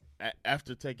shit.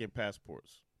 After taking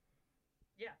passports.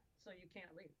 Yeah, so you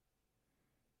can't leave.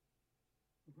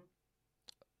 Mm-hmm.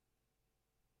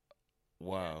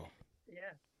 Wow.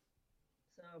 Yeah.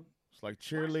 So it's like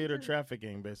cheerleader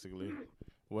trafficking, basically,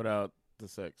 without the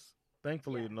sex.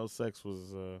 Thankfully, no sex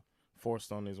was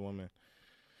forced on these women.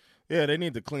 Yeah, they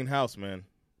need to clean house, man.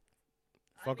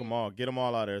 Fuck them all. Get them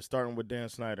all out of there, starting with Dan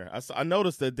Snyder. I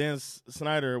noticed that Dan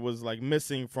Snyder was,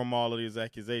 missing from all of these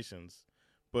accusations.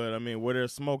 But, I mean, where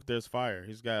there's smoke, there's fire.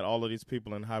 He's got all of these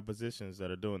people in high positions that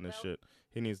are doing this shit.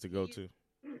 He needs to go to.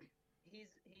 He's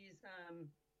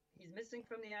missing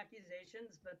from the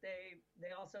accusations, but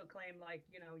they also claim,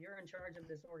 you're in charge of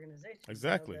this organization.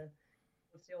 Exactly.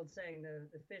 What's the old saying?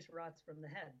 The fish rots from the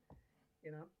head,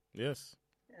 Yes.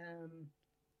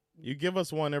 You give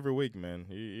us one every week, man.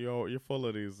 You're full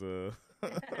of these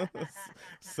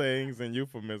sayings and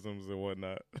euphemisms and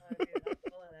whatnot. Dude, I'm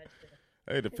full of that shit.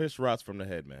 Hey, the fish rots from the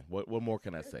head, man. What more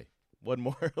can I say? What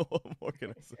more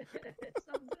can I say? It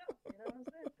sums it up, you know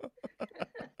what I'm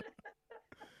saying?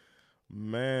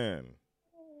 Man.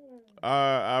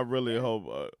 I really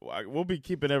hope we'll be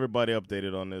keeping everybody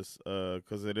updated on this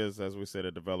because it is, as we said,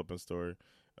 a developing story.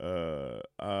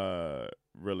 I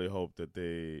really hope that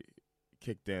they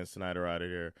kick Dan Snyder out of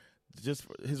here. Just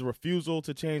his refusal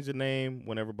to change the name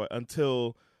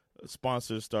until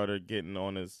sponsors started giving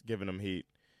him heat,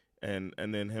 and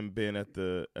then him being at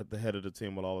the head of the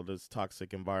team with all of this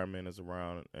toxic environment is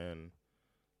around, and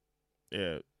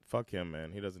yeah, fuck him,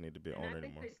 man. He doesn't need to be owner anymore.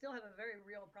 I think they still have a very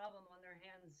real problem on their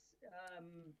hands.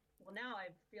 Well, now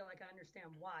I feel like I understand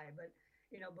why, but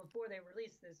before they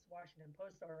released this Washington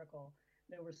Post article,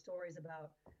 there were stories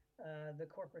about the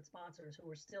corporate sponsors who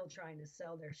were still trying to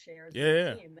sell their shares in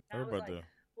the team. And I was like,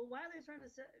 well, why are they trying to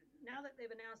sell? Now that they've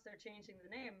announced they're changing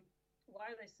the name, why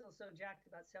are they still so jacked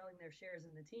about selling their shares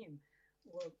in the team?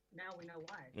 Well, now we know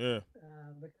why. Yeah.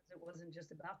 Because it wasn't just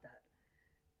about that.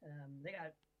 They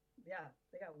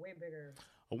got way bigger.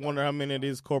 I wonder how many of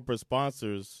these corporate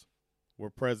sponsors were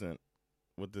present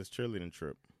with this cheerleading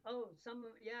trip. Oh, some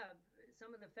of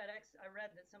the FedEx. I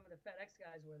read that some of the FedEx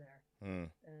guys were there,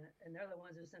 and they're the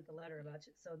ones who sent the letter about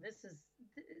you. So this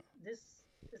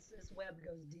web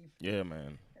goes deep. Yeah,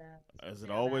 man. As it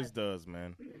always does,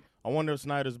 man. I wonder if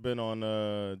Snyder's been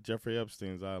on Jeffrey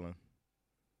Epstein's island.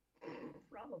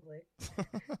 Probably.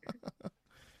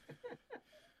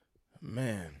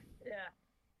 Man. Yeah.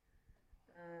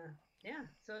 Yeah.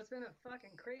 So it's been a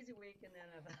fucking crazy week in the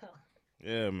NFL.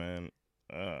 Yeah, man.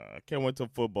 I can't wait till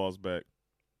football's back.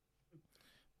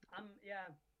 I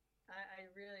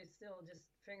really still just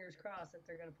fingers crossed that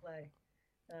they're gonna play.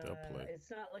 They'll play.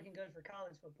 It's not looking good for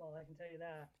college football, I can tell you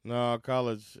that. No,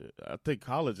 college. I think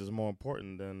college is more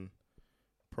important than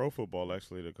pro football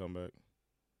actually to come back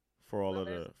for all of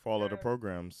the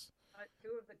programs.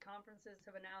 Two of the conferences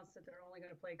have announced that they're only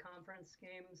going to play conference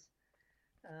games,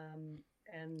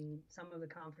 and some of the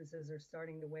conferences are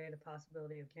starting to weigh the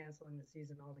possibility of canceling the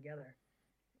season altogether.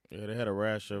 Yeah, they had a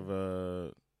rash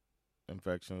of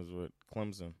infections with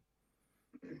Clemson.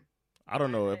 I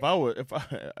don't know if I were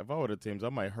the teams, I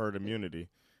might herd immunity.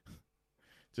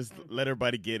 Just let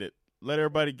everybody get it. Let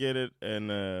everybody get it and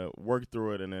work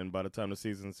through it, and then by the time the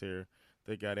season's here,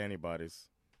 they got antibodies.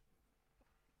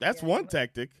 That's one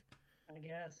tactic. I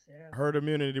guess, yeah. Herd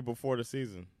immunity before the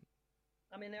season.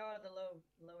 I mean, they are the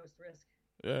lowest risk.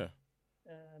 Yeah.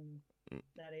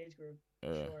 That age group,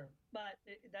 sure. But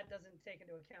that doesn't take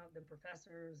into account the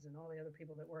professors and all the other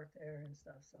people that work there and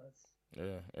stuff. So it's.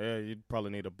 Yeah. You'd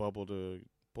probably need a bubble to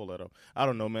pull that off. I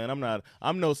don't know, man.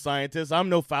 I'm no scientist. I'm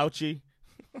no Fauci.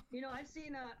 You know, I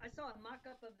saw a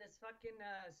mock-up of this fucking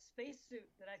spacesuit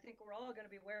that I think we're all going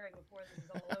to be wearing before this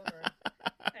is all over.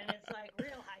 And it's like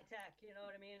real high tech, you know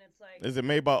what I mean? It's like. Is it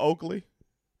made by Oakley?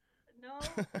 No,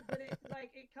 but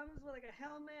it comes with like a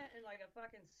helmet and like a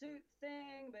fucking suit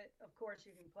thing. But of course,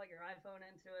 you can plug your iPhone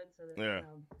into it, so that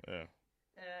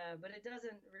but it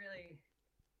doesn't really.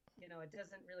 It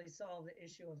doesn't really solve the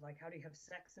issue of like how do you have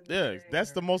sex in this thing,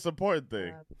 that's the most important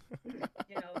thing.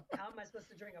 How am I supposed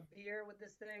to drink a beer with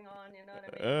this thing on? You know what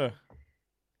I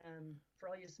mean? For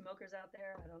all you smokers out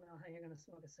there, I don't know how you're gonna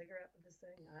smoke a cigarette with this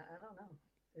thing. I don't know.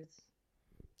 It's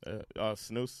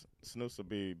snooze will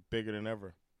be bigger than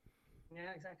ever.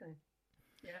 Yeah, exactly.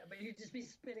 Yeah, but you'd just be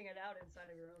spitting it out inside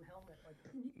of your own helmet. Like.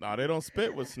 No, they don't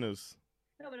spit with snooze.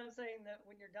 No, but I'm saying that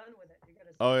when you're done with it, you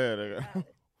gotta. Oh yeah, they got.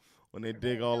 When they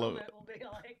dig all of it. Will be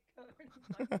like covered in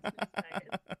fucking snooze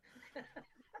packets.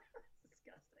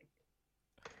 Disgusting.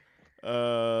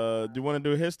 Do you want to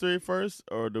do history first,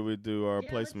 or do we do our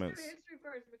placements? Let's do history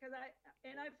first because I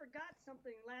forgot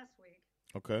something last week.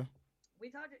 Okay. We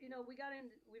talked.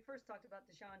 We first talked about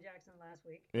Deshaun Jackson last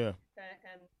week. Yeah.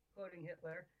 And quoting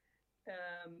Hitler.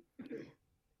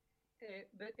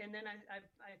 And then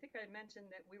I think I mentioned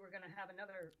that we were going to have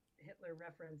another Hitler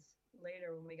reference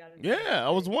later when we got into I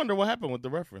was wondering what happened with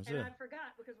the reference. And I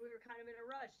forgot because we were kind of in a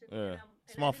rush.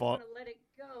 It's my fault. I didn't want to let it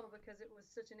go because it was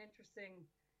such an interesting,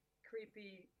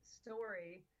 creepy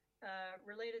story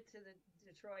related to the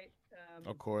Detroit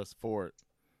of course, Ford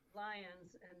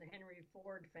Lions and the Henry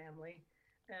Ford family.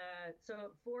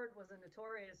 So Ford was a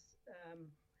notorious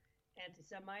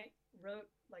anti-Semite, wrote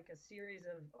like a series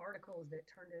of articles that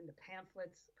turned into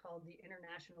pamphlets called The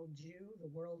International Jew,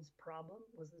 The World's Problem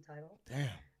was the title.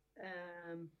 Damn.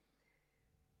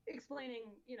 Explaining,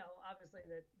 obviously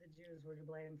that the Jews were to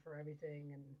blame for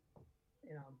everything and,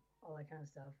 all that kind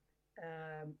of stuff.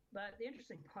 But the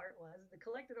interesting part was the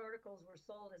collected articles were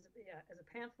sold as a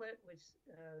pamphlet, which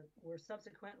were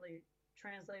subsequently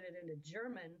translated into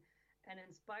German and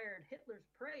inspired Hitler's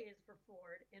praise for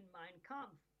Ford in Mein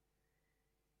Kampf.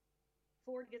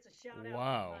 Ford gets a shout out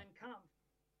in Mein Kampf.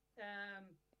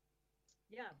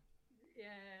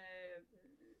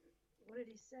 What did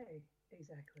he say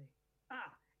exactly?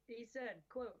 He said,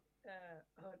 quote,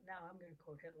 now I'm going to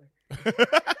quote Hitler.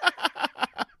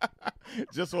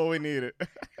 Just what we needed.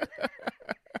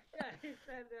 He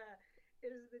said,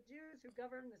 it is the Jews who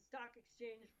govern the stock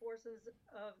exchange forces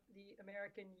of the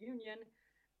American Union.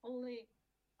 Only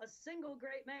a single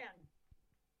great man,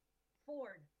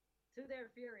 Ford, to their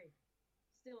fury,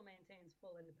 still maintains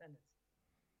full independence.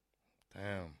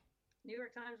 Damn. New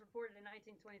York Times reported in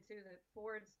 1922 that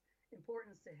Ford's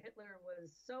importance to Hitler was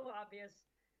so obvious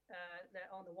that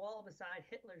on the wall beside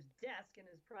Hitler's desk in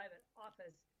his private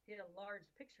office, he had a large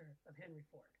picture of Henry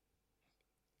Ford.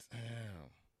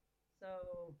 Damn.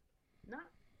 So,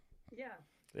 Yeah,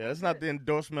 that's not the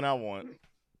endorsement I want.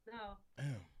 No.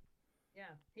 Damn.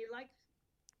 Yeah, he liked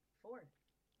Ford.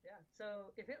 Yeah.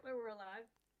 So if Hitler were alive,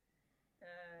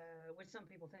 which some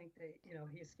people think that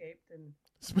he escaped and.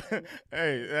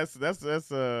 Hey, that's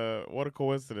what a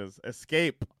coincidence.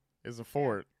 Escape is a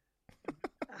fort.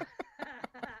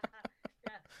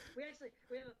 Yeah,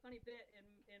 we have a funny bit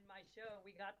in my show.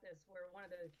 We got this where one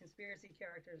of the conspiracy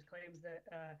characters claims that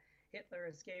Hitler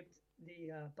escaped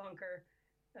the bunker.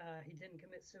 He didn't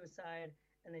commit suicide,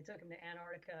 and they took him to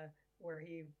Antarctica, where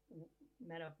he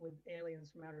met up with aliens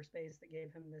from outer space that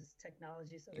gave him this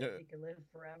technology so that he could live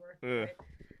forever. Right?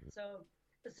 So,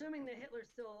 assuming that Hitler's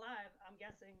still alive, I'm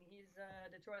guessing he's a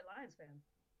Detroit Lions fan.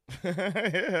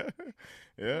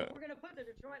 Yeah. If we're gonna put the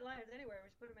Detroit Lions anywhere, we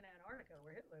should put them in Antarctica,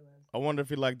 where Hitler lives. I wonder if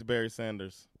he liked Barry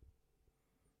Sanders.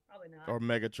 Probably not. Or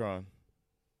Megatron.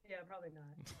 Yeah, probably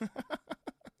not.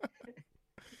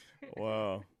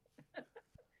 Wow.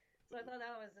 So I thought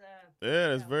that was.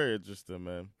 Yeah, it's very interesting,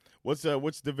 man.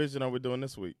 Which division are we doing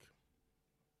this week?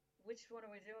 Which one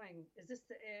are we doing? Is this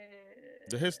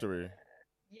the history?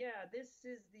 Yeah, this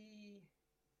is the.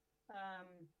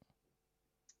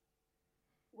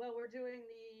 Well, we're doing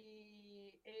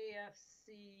the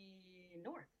AFC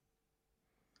North.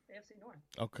 AFC North.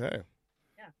 Okay.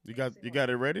 Yeah. You got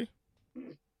it ready?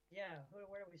 Yeah.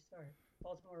 Where do we start?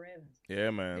 Baltimore Ravens.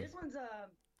 Yeah, man. This one's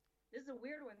this is a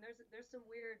weird one. There's some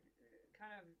weird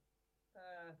kind of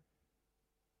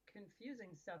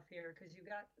confusing stuff here because you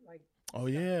got like. Oh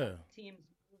yeah. Teams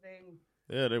moving.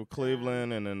 Yeah, they were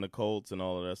Cleveland and then the Colts and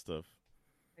all of that stuff.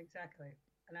 Exactly,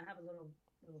 and I have a little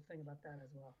thing about that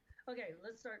as well. Okay,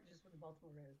 let's start just with the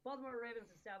Baltimore Ravens. Baltimore Ravens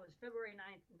established February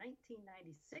 9th,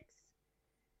 1996.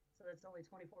 So that's only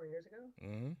 24 years ago,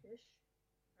 ish,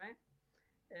 right?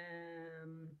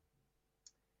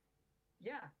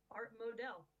 Yeah, Art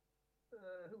Modell,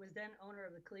 who was then owner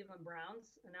of the Cleveland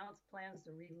Browns, announced plans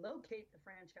to relocate the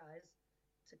franchise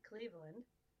to Cleveland.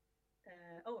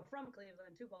 From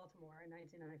Cleveland to Baltimore in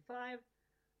 1995.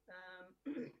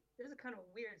 This is kind of a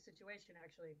weird situation,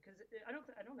 actually, because I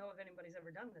don't know if anybody's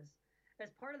ever done this. As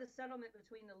part of the settlement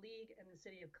between the league and the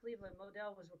city of Cleveland,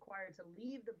 Modell was required to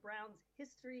leave the Browns'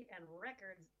 history and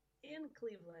records in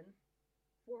Cleveland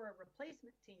for a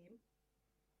replacement team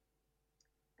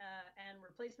and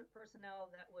replacement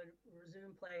personnel that would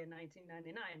resume play in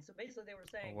 1999. So basically, they were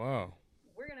saying, "Wow,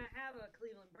 we're going to have a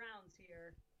Cleveland Browns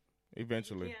here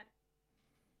eventually."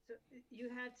 So you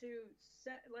had to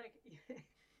set like.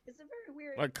 It's a very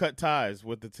weird. Like cut ties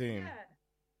with the team.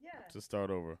 Yeah. To start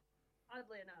over.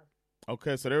 Oddly enough.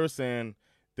 Okay, so they were saying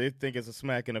they think it's a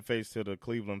smack in the face to the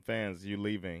Cleveland fans, you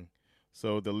leaving.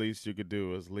 So the least you could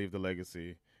do is leave the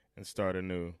legacy and start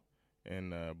anew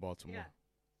in Baltimore. Yeah.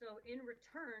 So in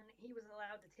return, he was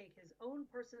allowed to take his own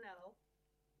personnel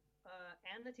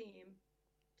and the team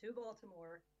to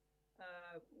Baltimore,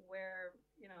 where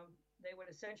they would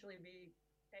essentially be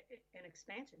an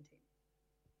expansion team.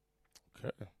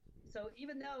 Okay. So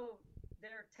even though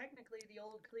they're technically the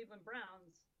old Cleveland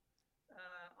Browns,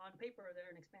 on paper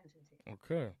they're an expansion team.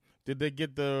 Okay. Did they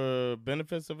get the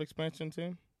benefits of expansion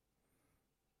team?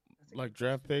 Like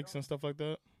draft picks and stuff like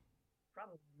that?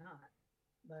 Probably not.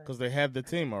 Because they have the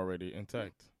team already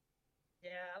intact.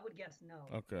 Yeah, I would guess no.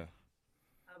 Okay.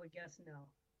 I would guess no,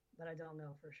 but I don't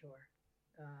know for sure.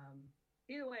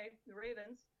 Either way, the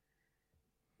Ravens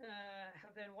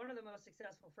have been one of the most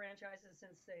successful franchises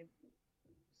since they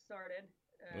started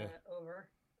over,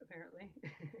 apparently.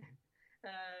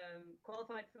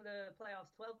 Qualified for the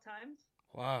playoffs 12 times.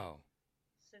 Wow.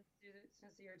 Since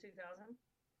the year 2000.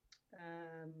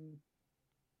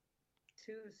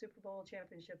 2 Super Bowl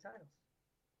championship titles.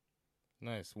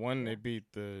 Nice. One, they beat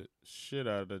the shit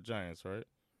out of the Giants, right?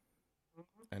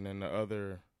 Mm-hmm. And then the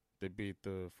other, they beat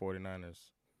the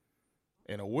 49ers.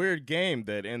 In a weird game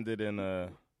that ended in that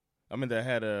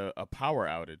had a power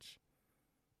outage.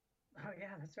 Oh,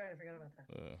 yeah, that's right. I forgot about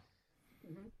that.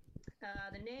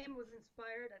 The name was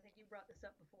inspired, I think you brought this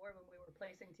up before when we were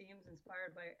placing teams,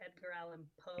 inspired by Edgar Allan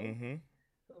Poe,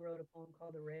 who wrote a poem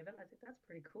called The Raven. I think that's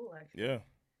pretty cool, actually. Yeah.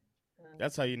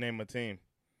 That's how you name a team.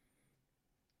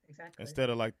 Exactly. Instead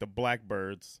of like the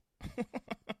Blackbirds. I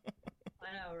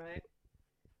know, right?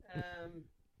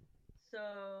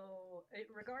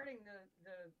 Regarding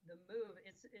the move,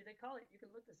 they call it. You can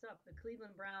look this up. The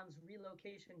Cleveland Browns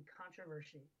relocation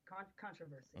controversy.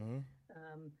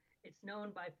 It's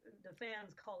known by the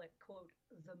fans call it quote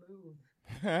the move.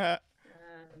 Yeah.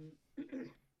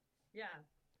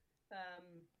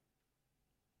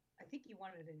 I think he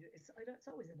wanted to. It's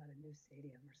always about a new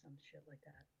stadium or some shit like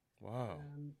that. Wow.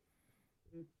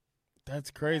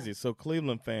 That's crazy. Yeah. So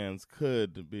Cleveland fans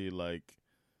could be like,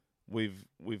 we've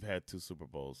had 2 Super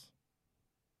Bowls.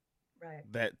 Right.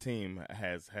 That team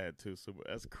has had 2 Super Bowls.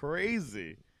 That's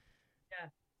crazy.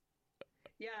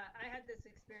 Yeah, I had this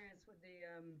experience with the,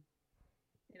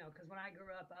 because when I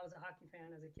grew up, I was a hockey fan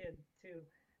as a kid too.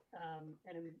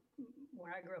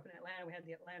 When I grew up in Atlanta, we had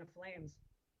the Atlanta Flames,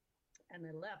 and they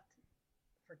left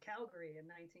for Calgary in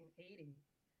 1980.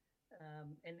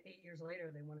 And 8 years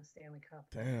later, they won a Stanley Cup.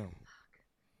 Damn.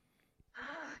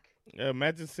 Fuck. Yeah,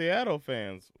 imagine Seattle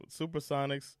fans with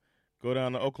Supersonics go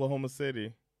down to Oklahoma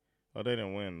City. Oh, they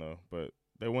didn't win, though, but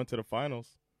they went to the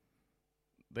finals.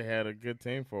 They had a good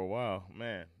team for a while.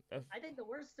 Man. I think the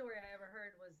worst story I ever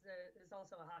heard is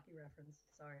also a hockey reference.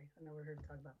 Sorry, I know we're here to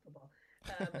talk about football.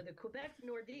 But the Quebec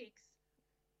Nordiques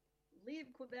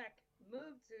leave Quebec,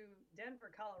 moved to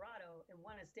Denver, Colorado, and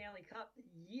won a Stanley Cup the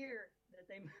year that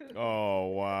they moved. Oh,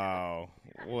 wow.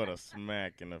 What a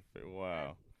smack in the face.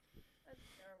 Wow. That's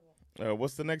terrible.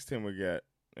 What's the next team we got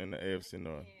in the AFC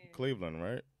North? Cleveland,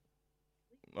 right?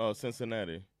 Oh,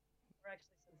 Cincinnati. We're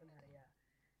actually Cincinnati, yeah.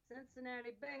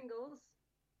 Cincinnati Bengals,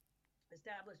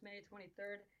 established May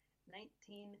 23rd,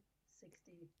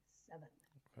 1967.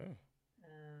 Okay.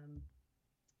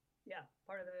 Yeah,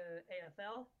 part of the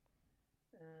AFL.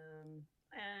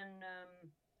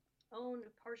 Owned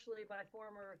partially by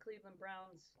former Cleveland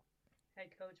Browns head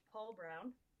coach Paul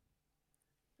Brown,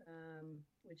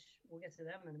 which we'll get to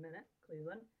them in a minute,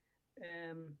 Cleveland.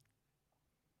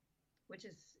 Which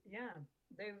is, yeah,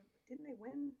 didn't they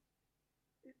win?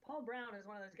 Paul Brown is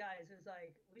one of those guys who's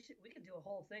like, we could do a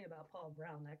whole thing about Paul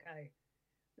Brown. That guy,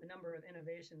 the number of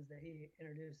innovations that he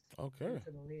introduced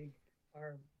into the league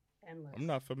are endless. I'm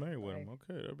not familiar with him.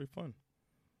 Okay, that'll be fun.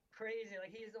 Crazy.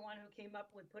 Like, he's the one who came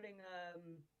up with putting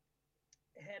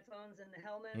headphones in the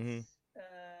helmets,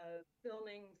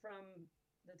 filming from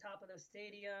the top of the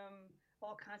stadium,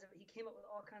 he came up with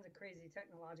all kinds of crazy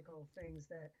technological things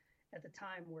that at the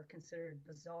time were considered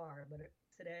bizarre, but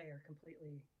today are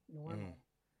completely normal.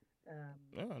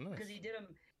 Nice. Because he did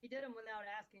them without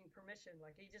asking permission.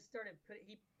 Like, he just started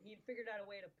he figured out a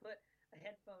way to put a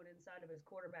headphone inside of his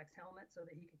quarterback's helmet so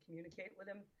that he could communicate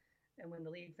with him. And when the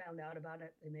league found out about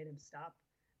it, they made him stop.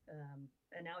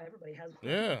 And now everybody has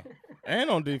one. Yeah, and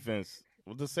on defense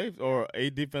with the a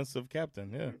defensive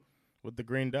captain. Yeah, with the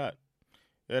green dot.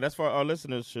 Yeah, that's for our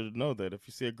listeners should know that if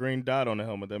you see a green dot on the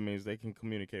helmet, that means they can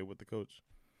communicate with the coach.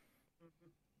 Mm-hmm.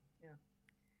 Yeah.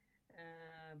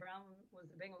 Brown was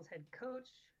the Bengals head coach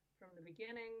from the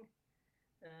beginning.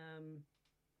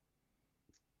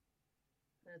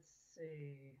 Let's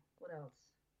see. What else?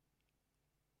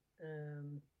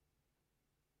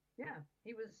 Yeah,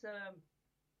 he was.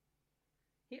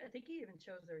 I think he even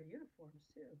chose their uniforms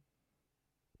too.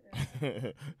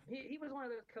 He was one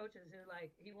of those coaches who,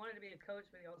 like, he wanted to be a coach,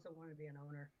 but he also wanted to be an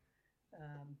owner.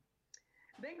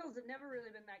 Bengals have never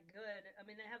really been that good. I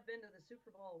mean, they have been to the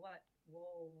Super Bowl,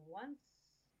 once?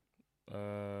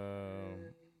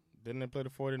 Didn't they play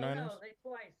the 49ers? Oh, no, they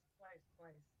twice.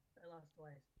 They lost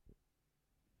twice.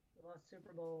 They lost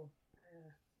Super Bowl.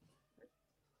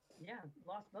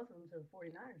 Lost both of them to the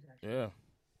 49ers, actually. Yeah.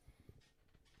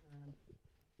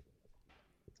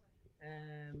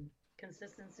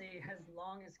 Consistency has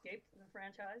long escaped the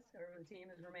franchise. The team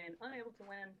has remained unable to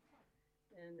win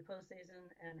in the postseason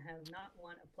and have not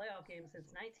won a playoff game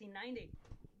since 1990.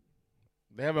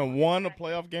 They haven't won a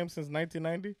playoff game since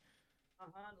 1990?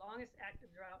 Longest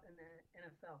active drought in the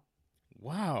NFL.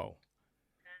 Wow.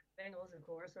 And Bengals, of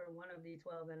course, are one of the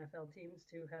 12 NFL teams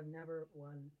to have never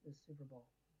won the Super Bowl.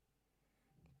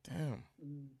 Damn.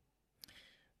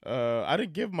 I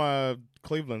didn't give my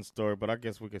Cleveland story, but I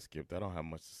guess we could skip that. I don't have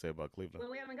much to say about Cleveland.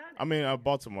 Well, we haven't gotten it. I mean,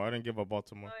 Baltimore. I didn't give up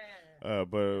Baltimore. Oh, yeah.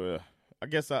 But I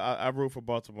guess I root for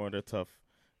Baltimore. They're tough.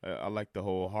 I like the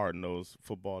whole hard-nosed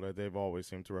football that they've always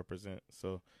seemed to represent.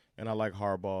 So, and I like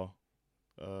Harbaugh.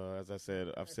 As I've said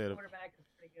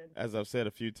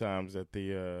a few times that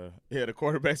the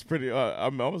quarterback's pretty. I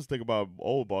was thinking about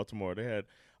old Baltimore. They had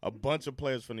a bunch of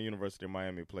players from the University of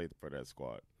Miami played for that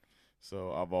squad.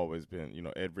 So I've always been,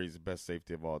 Ed Reed's the best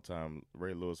safety of all time.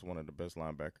 Ray Lewis, one of the best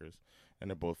linebackers, and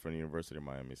they're both from the University of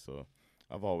Miami. So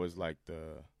I've always liked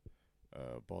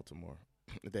Baltimore.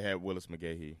 They had Willis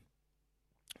McGahee.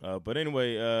 But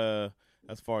anyway,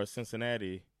 as far as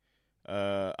Cincinnati,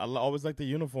 I always liked the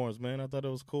uniforms, man. I thought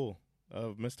it was cool.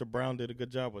 Mr. Brown did a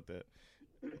good job with that.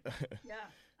 Yeah,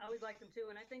 I always liked them too.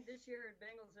 And I think this year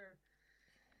Bengals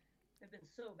have been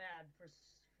so bad for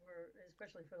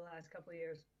especially for the last couple of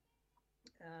years.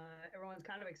 Everyone's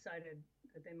kind of excited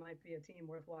that they might be a team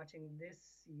worth watching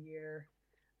this year.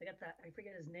 They got I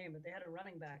forget his name, but they had a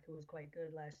running back who was quite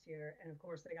good last year. And, of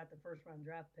course, they got the first-round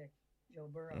draft pick, Joe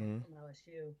Burrow from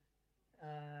LSU.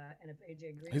 And if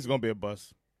A.J. Green... He's going to be a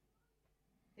bust.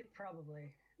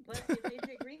 Probably. But if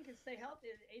A.J. Green can stay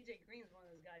healthy, A.J. Green's one of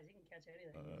those guys. He can catch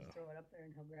anything. Just throw it up there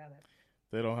and he'll grab it.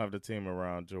 They don't have the team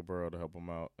around Joe Burrow to help him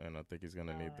out, and I think he's going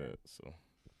to need that. So.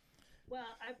 Well,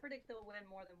 I predict they'll win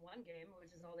more than one game,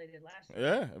 which is all they did last year.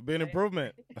 Yeah, it'd be an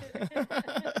improvement.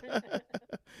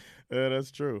 Yeah,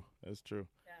 that's true. That's true.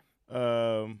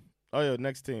 Yeah.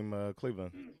 Next team,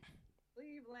 Cleveland.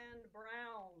 Cleveland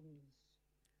Browns,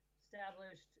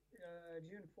 established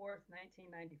June 4th,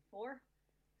 1994,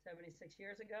 76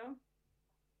 years ago.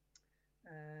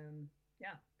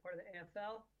 Part of the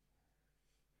AFL.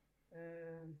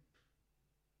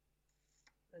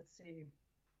 Let's see.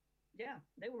 Yeah,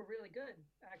 they were really good,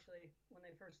 actually, when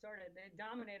they first started. They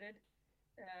dominated,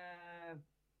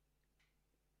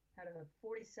 had a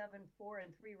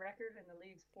 47-4-3 record in the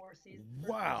league's four seasons,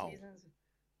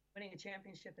 winning a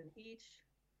championship in each.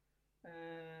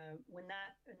 When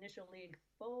that initial league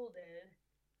folded,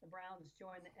 the Browns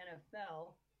joined the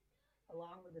NFL,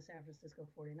 along with the San Francisco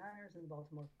 49ers and the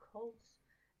Baltimore Colts.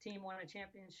 Team won a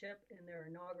championship in their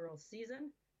inaugural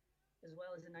season, as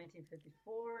well as in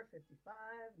 1954, 55,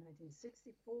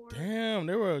 1964. Damn,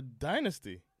 they were a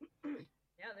dynasty.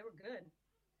 Yeah, they were good.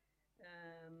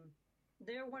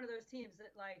 They're one of those teams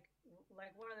that, like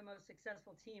one of the most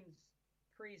successful teams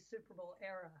pre-Super Bowl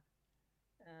era.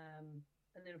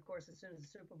 And then, of course, as soon as the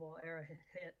Super Bowl era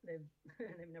hit, they've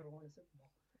never won a Super Bowl.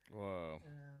 Wow.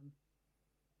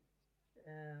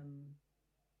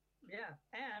 Yeah,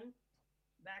 and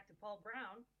back to Paul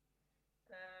Brown.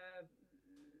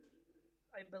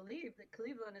 I believe that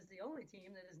Cleveland is the only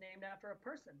team that is named after a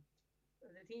person.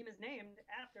 The team is named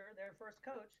after their first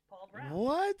coach, Paul Brown.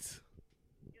 What?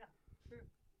 Yeah, true.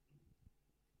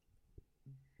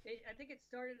 I think it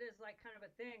started as like kind of a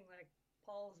thing, like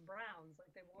Paul's Browns.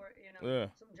 Like they wore,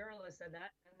 some journalist said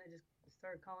that, and they just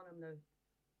started calling them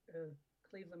the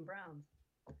Cleveland Browns.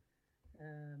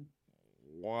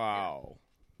 Wow.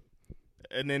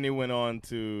 Yeah. And then he went on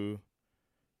to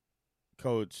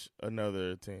coach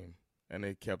another team, and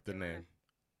they kept the name.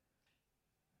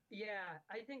 Yeah,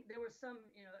 I think there was some,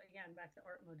 again, back to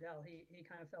Art Modell, he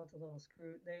kind of felt a little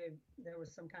screwed. There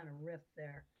was some kind of rift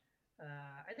there.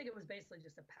 I think it was basically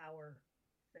just a power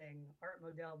thing. Art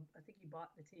Modell, I think he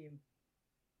bought the team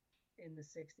in the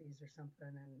 60s or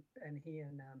something, and he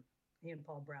and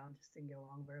Paul Brown just didn't get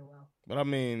along very well. But I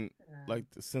mean, like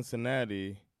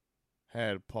Cincinnati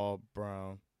had Paul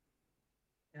Brown.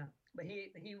 Yeah, but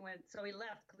he went, so he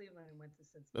left Cleveland and went to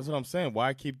Cincinnati. That's what I'm saying.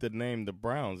 Why keep the name the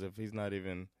Browns if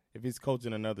he's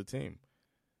coaching another team?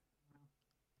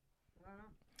 I don't know.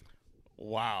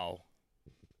 Wow.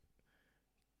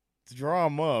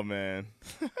 Drama, man.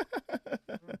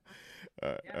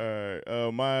 All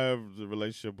right. My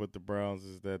relationship with the Browns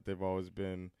is that they've always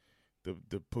been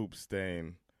the poop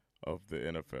stain of the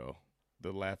NFL,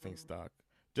 the laughing stock.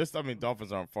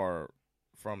 Dolphins aren't far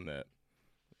from that,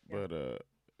 Yeah. but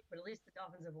at least the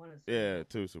Dolphins have won a Super Bowl.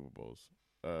 2 Super Bowls.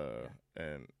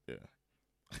 And yeah.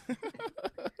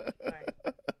 Right.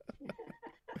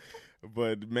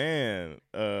 But man,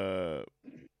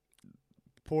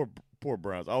 poor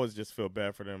Browns. I always just feel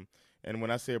bad for them. And when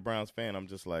I see a Browns fan, I'm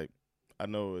just like, I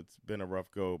know it's been a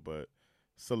rough go, but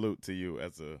salute to you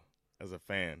as a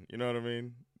fan. You know what I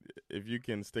mean? If you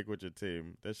can stick with your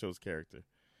team, that shows character.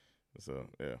 So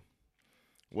yeah.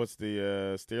 What's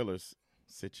the Steelers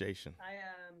situation?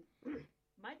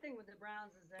 My thing with the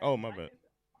Browns is that My bad.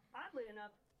 Oddly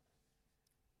enough,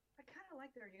 I kind of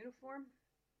like their uniform.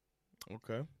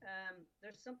 Okay.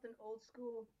 There's something old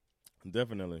school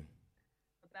Definitely.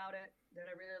 about it that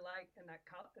I really like, and that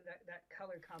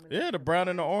color combination. Yeah, the brown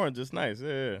and the orange is nice.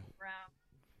 Yeah. Brown.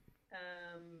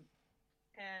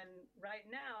 And right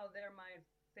now they're my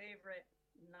favorite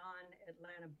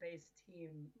non-Atlanta-based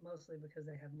team, mostly because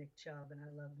they have Nick Chubb, and I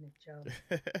love Nick Chubb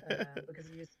because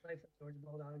he used to play for the Georgia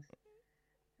Bulldogs.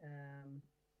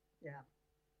 Yeah.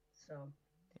 So.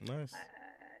 Nice.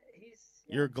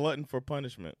 You're a glutton for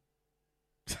punishment.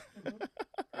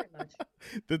 Pretty much.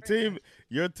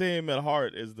 Your team at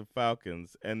heart is the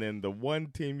Falcons, and then the one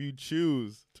team you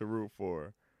choose to root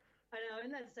for. I know,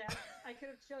 isn't that sad? I could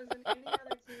have chosen any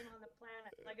other team on the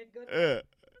planet, like a good one.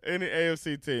 Any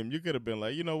AFC team. You could have been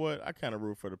like, you know what? I kind of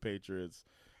root for the Patriots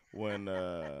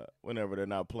whenever they're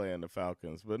not playing the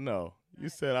Falcons. But no, you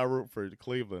said I root for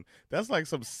Cleveland. That's like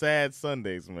some sad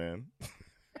Sundays, man. Yeah.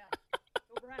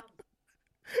 Go Browns.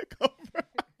 Go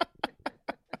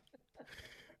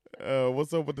Browns.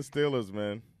 What's up with the Steelers,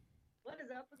 man? What is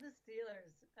up with the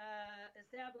Steelers?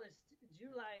 Established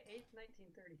July 8th,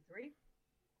 1933.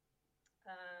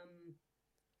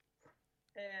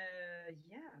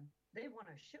 They won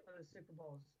a shitload of Super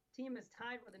Bowls. Team is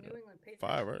tied with the New England Patriots.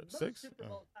 5 or 6? Super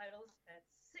Bowl titles at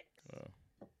 6.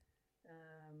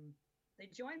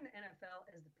 They joined the NFL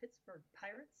as the Pittsburgh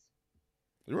Pirates.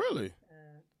 Really?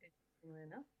 Interestingly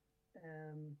enough.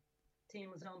 Team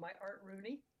was owned by Art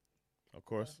Rooney. Of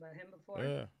course. Talked about him before.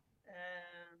 Yeah.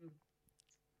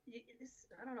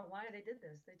 I don't know why they did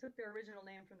this. They took their original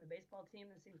name from the baseball team.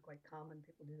 This seems quite common.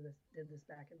 People did this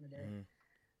back in the day,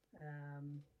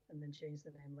 and then changed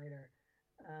the name later.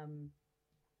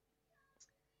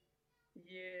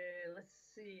 Let's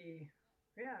see.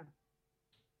 Yeah.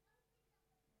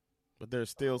 But they're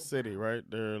Steel City, right?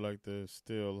 They're like the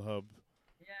steel hub.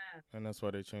 Yeah. And that's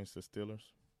why they changed to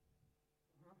Steelers.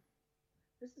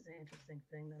 This is an interesting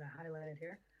thing that I highlighted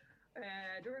here.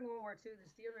 During World War II, the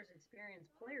Steelers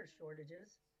experienced player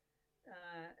shortages,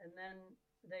 and then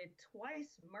they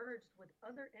twice merged with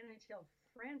other NHL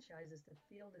franchises to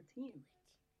field a team.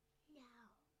 No.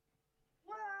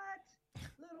 What?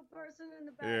 Little person in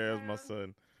the background. Yeah, that's my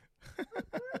son.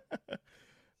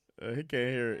 He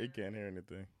can't hear. He can't hear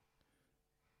anything.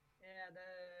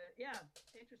 Yeah,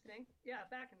 interesting. Yeah,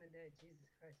 back in the day, Jesus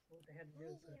Christ, what they had to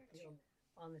do to put a field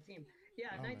on the team.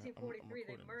 Yeah, in 1943,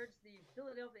 they merged the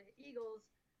Philadelphia Eagles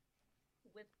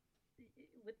with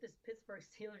this Pittsburgh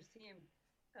Steelers team,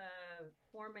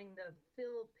 forming the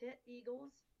Phil Pitt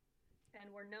Eagles, and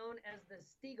were known as the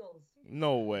Steagles.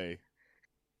 No way.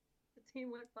 The team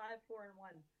went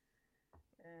 5-4-1.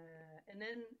 And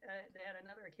then they had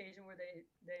another occasion where they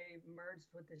merged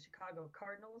with the Chicago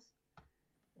Cardinals,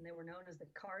 and they were known as the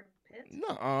Card Pit.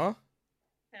 Nuh-uh.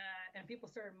 And people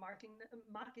started mocking them.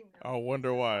 I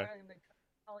wonder why.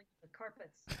 Calling them the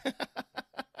Carpets.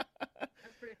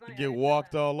 That's pretty funny. You get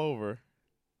walked all over.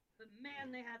 But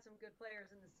man, they had some good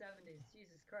players in the 70s.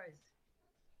 Jesus Christ.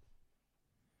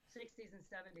 60s and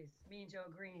 70s. Mean Joe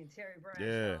Green, Terry Bradshaw.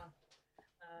 Yeah.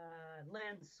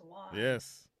 Len Swan.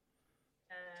 Yes.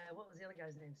 What was the other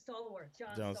guy's name? Stallworth.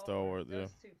 John Stallworth. Yeah.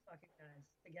 Those two fucking guys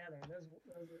together. Those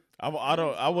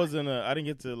I didn't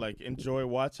get to like enjoy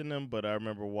watching them, but I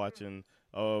remember watching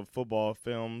football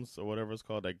films or whatever it's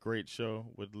called, that great show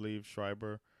with Liev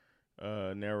Schreiber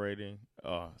narrating.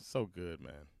 Oh, so good,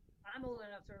 man. I'm old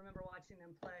enough to remember watching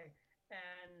them play,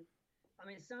 and I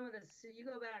mean you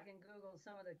go back and Google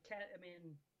some of the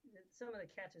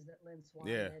catches that Len Swan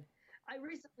did. I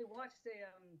recently watched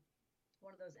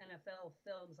one of those NFL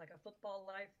films, like A Football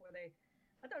Life, where I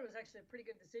thought it was actually a pretty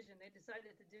good decision. They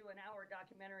decided to do an hour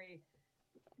documentary,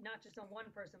 not just on one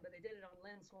person, but they did it on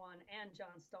Len Swan and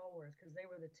John Stallworth, because they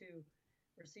were the two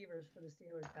receivers for the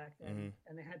Steelers back then,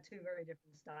 and they had two very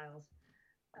different styles.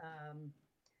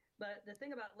 But the thing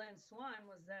about Len Swan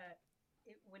was that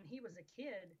when he was a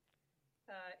kid,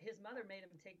 his mother made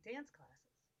him take dance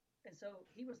classes. And so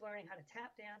he was learning how to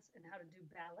tap dance and how to do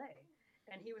ballet.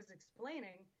 And he was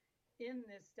explaining in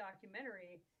this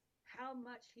documentary how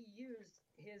much he used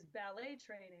his ballet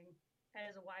training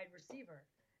as a wide receiver.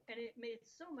 And it made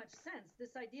so much sense,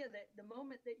 this idea that the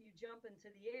moment that you jump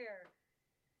into the air,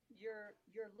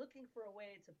 you're looking for a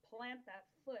way to plant that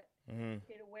foot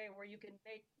in a way where you can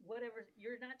make whatever.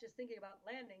 You're not just thinking about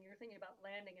landing, you're thinking about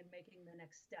landing and making the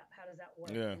next step. How does that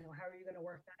work? Yeah. How are you going to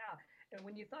work that out? And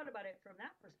when you thought about it from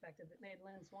that perspective, it made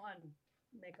Len Swan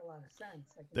make a lot of sense.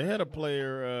 They had a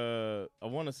player, I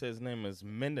want to say his name is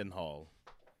Mendenhall,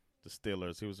 the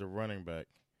Steelers. He was a running back.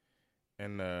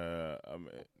 And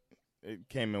it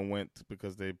came and went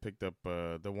because they picked up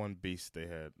the one beast they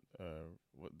had,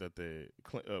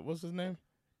 what's his name?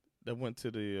 That went to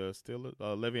the Steelers?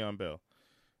 Le'Veon Bell.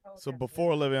 Oh, okay. So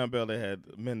before Le'Veon Bell, they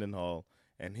had Mendenhall,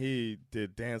 and he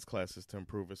did dance classes to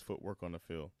improve his footwork on the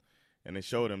field. And they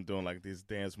showed him doing like these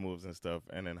dance moves and stuff,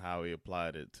 and then how he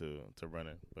applied it to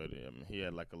running. But he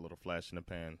had like a little flash in the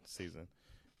pan season,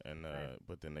 and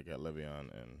but then they got Le'Veon,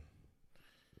 and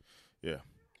yeah.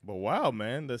 But wow,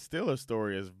 man, the Steelers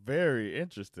story is very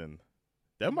interesting.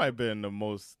 That might have been the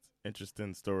most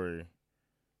interesting story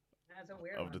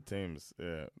of the teams.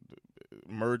 Yeah,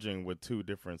 merging with two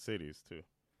different cities too.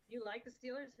 You like the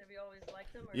Steelers? Have you always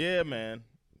liked them? Yeah, man.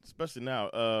 Especially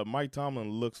now. Mike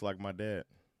Tomlin looks like my dad.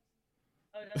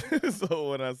 Oh, so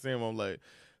when I see him, I'm like,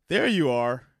 there you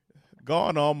are,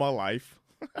 gone all my life.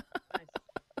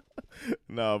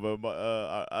 No,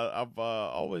 but I've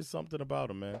always something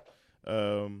about him, man.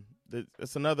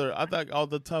 It's another. I think all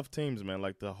the tough teams, man,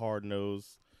 like the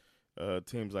hard-nosed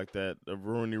teams like that, the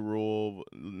Rooney Rule,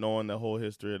 knowing the whole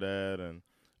history of that, and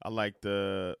I like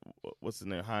the what's his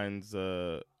name, Hines.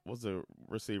 What's the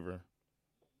receiver?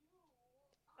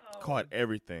 Caught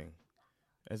everything.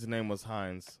 His name was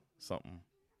Hines something.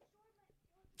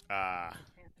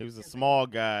 He was a small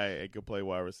guy. He could play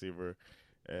wide receiver,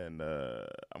 and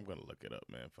I'm gonna look it up,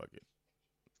 man. Fuck it.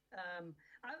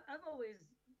 I've always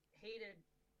hated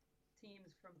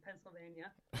teams from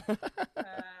Pennsylvania, but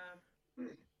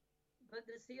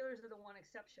the Steelers are the one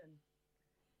exception.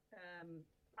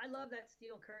 I love that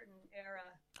Steel Curtain era.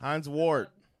 Hines Ward.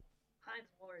 Hines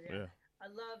Ward, yeah. I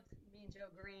loved Mean Joe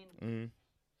Green.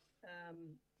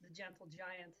 The Gentle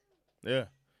Giant. Yeah.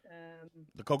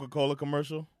 The Coca-Cola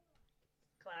commercial.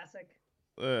 Classic.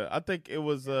 I think it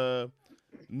was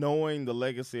knowing the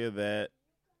legacy of that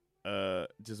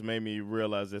just made me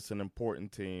realize it's an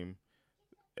important team,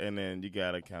 and then you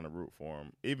got to kind of root for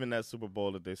them. Even that Super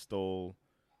Bowl that they stole,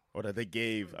 or that they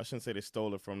gave, I shouldn't say they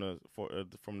stole it from the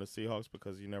Seahawks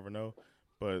because you never know,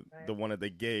 but the one that they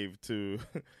gave to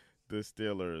the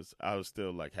Steelers, I was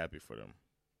still like happy for them.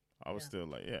 I was still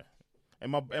like, yeah.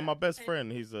 And my best friend,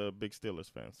 he's a big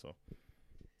Steelers fan, so.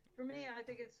 For me, I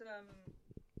think it's I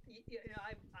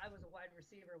was a wide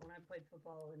receiver when I played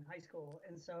football in high school,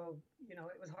 and so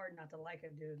it was hard not to like a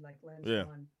dude like Len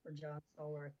Shawn or John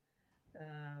Stallworth,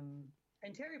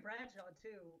 and Terry Bradshaw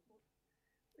too.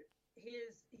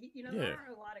 There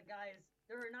aren't a lot of guys.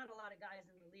 There are not a lot of guys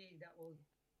in the league that will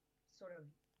sort of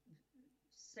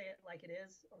say it like it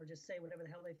is, or just say whatever the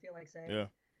hell they feel like saying. Yeah.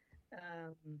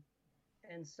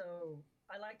 And so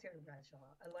I like Terry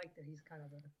Bradshaw. I like that he's kind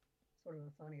of a sort of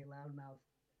a funny loudmouth.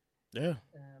 Yeah.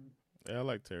 Yeah, I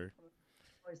like Terry. I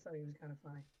always thought he was kind of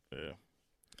funny. Yeah.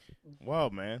 Wow,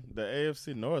 man. The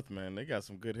AFC North, man, they got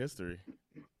some good history.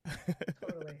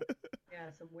 Totally. Yeah,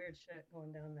 some weird shit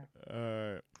going down there.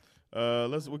 All right.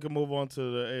 We can move on to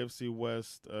the AFC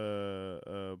West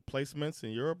placements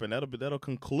in Europe, and that'll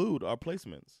conclude our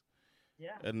placements.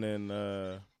 Yeah. And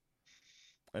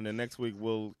then next week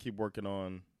we'll keep working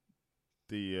on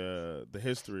the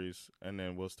histories, and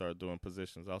then we'll start doing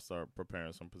positions. I'll start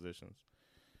preparing some positions.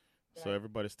 Right. So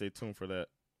everybody stay tuned for that.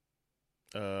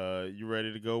 You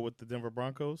ready to go with the Denver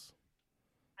Broncos?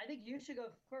 I think you should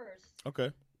go first.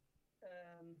 Okay.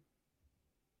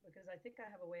 Because I think I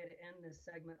have a way to end this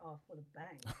segment off with a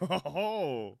bang.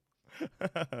 Oh,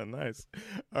 nice.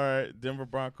 All right, Denver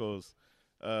Broncos.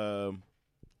 I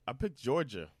picked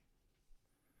Georgia.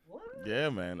 What? Yeah,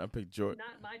 man. I picked Georgia.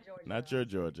 Not my Georgia. Not your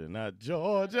Georgia. Not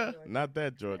Georgia. Not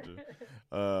that Georgia.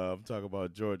 I'm talking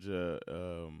about Georgia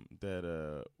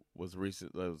that was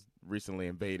recently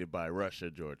invaded by Russia,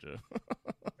 Georgia.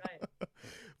 Right.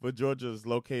 But Georgia is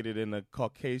located in the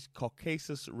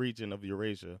Caucasus region of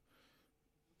Eurasia.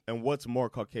 And what's more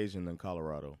Caucasian than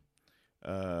Colorado?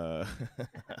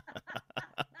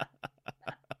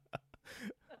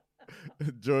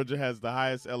 Georgia has the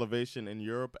highest elevation in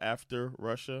Europe after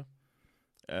Russia.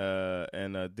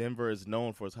 And Denver is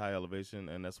known for its high elevation,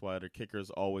 and that's why their kickers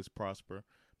always prosper.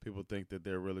 People think that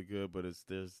they're really good, but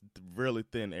there's really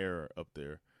thin air up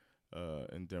there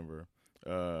in Denver.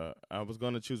 I was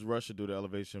going to choose Russia due to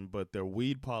elevation, but their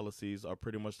weed policies are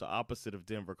pretty much the opposite of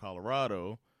Denver,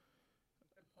 Colorado.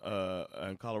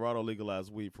 And Colorado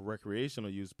legalized weed for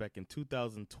recreational use back in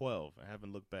 2012. I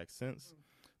haven't looked back since.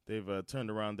 They've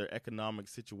turned around their economic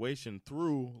situation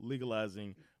through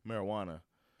legalizing marijuana.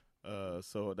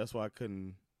 So that's why I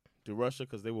couldn't do Russia,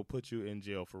 because they will put you in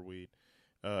jail for weed.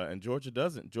 And Georgia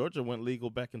doesn't. Georgia went legal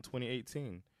back in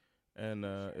 2018. And,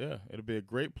 it'll be a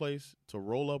great place to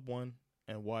roll up one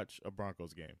and watch a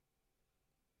Broncos game.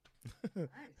 Nice.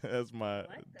 That's my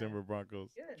like Denver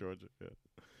Broncos, Good. Georgia. Yeah.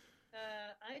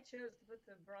 I chose to put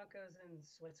the Broncos in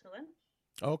Switzerland.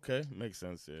 Okay, makes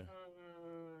sense, yeah.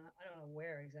 I don't know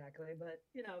where exactly, but,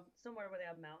 somewhere where they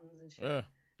have mountains and shit. Yeah.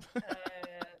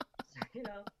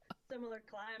 Similar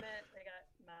climate. They got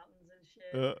mountains and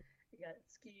shit. You got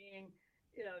skiing.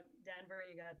 Denver.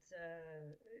 You got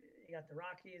the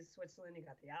Rockies. Switzerland. You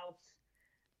got the Alps.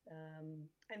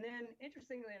 And then,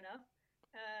 interestingly enough,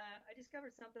 I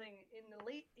discovered something in the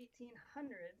late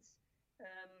 1800s.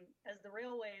 As the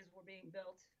railways were being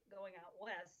built going out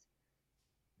west,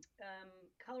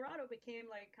 Colorado became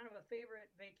like kind of a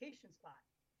favorite vacation spot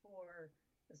for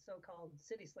the so-called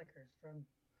city slickers from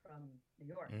New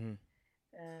York. Mm-hmm.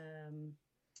 And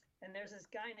there's this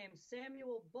guy named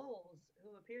Samuel Bowles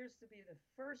who appears to be the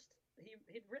first.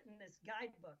 He'd written this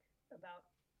guidebook about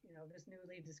this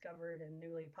newly discovered and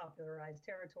newly popularized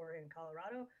territory in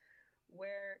Colorado,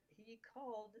 where he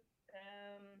called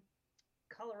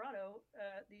Colorado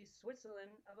the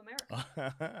Switzerland of America.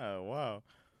 Wow.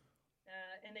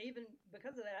 And they even,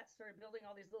 because of that, started building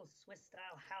all these little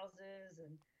Swiss-style houses,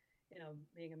 and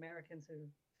being Americans who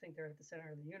think they're at the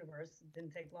center of the universe, it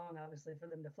didn't take long, obviously, for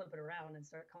them to flip it around and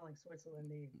start calling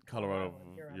Switzerland the Colorado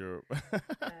of Europe.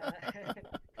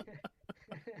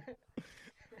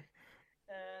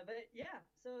 But yeah,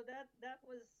 so that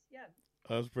was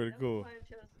That was pretty cool.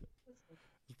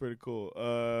 It's pretty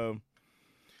cool.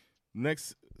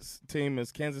 Next team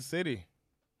is Kansas City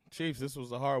Chiefs. This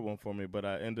was a hard one for me, but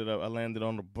I landed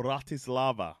on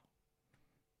Bratislava.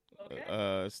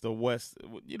 Okay. It's the West.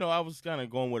 I was kind of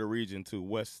going with a region too.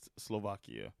 West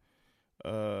Slovakia.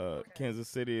 Kansas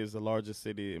City is the largest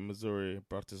city in Missouri.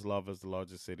 Bratislava is the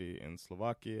largest city in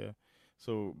Slovakia.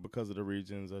 So because of the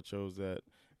regions, I chose that.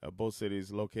 Both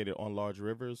cities located on large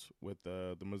rivers with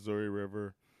the Missouri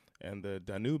River and the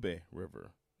Danube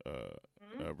River,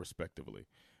 respectively.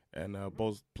 And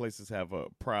both places have a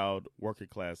proud working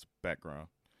class background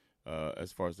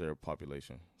as far as their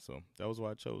population. So that was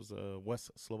why I chose West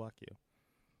Slovakia.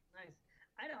 Nice.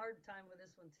 I had a hard time with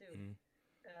this one too.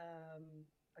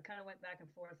 I kind of went back and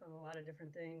forth on a lot of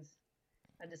different things.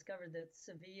 I discovered that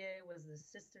Sevilla was the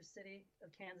sister city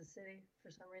of Kansas City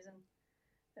for some reason.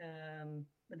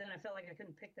 But then I felt like I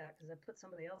couldn't pick that because I put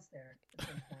somebody else there at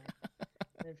some point.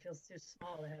 And it feels too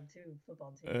small to have two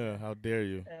football teams. How dare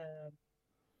you?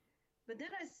 But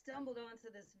then I stumbled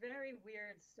onto this very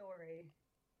weird story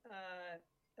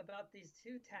about these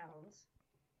two towns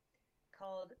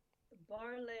called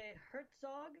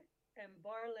Barley-Herzog and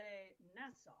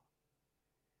Barley-Nassau.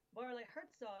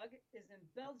 Barley-Herzog is in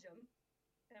Belgium,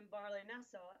 and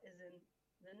Barley-Nassau is in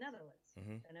the Netherlands.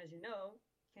 Mm-hmm. And as you know,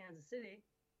 Kansas City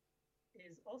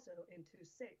is also in two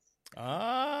states.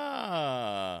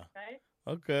 Ah. Right?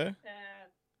 Okay.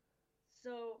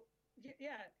 So,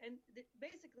 yeah, and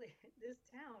basically this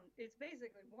town, it's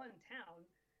basically one town,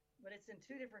 but it's in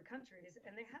two different countries,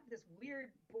 and they have this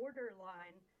weird border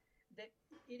line that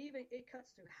it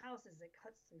cuts through houses, it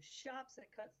cuts through shops,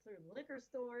 it cuts through liquor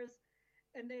stores,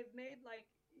 and they've made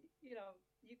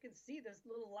you can see this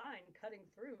little line cutting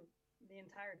through the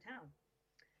entire town,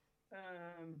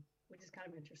 which is kind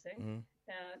of interesting.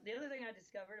 Mm-hmm. The other thing I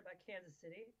discovered about Kansas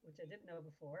City, which I didn't know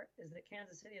before, is that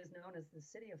Kansas City is known as the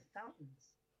city of fountains.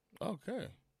 Okay.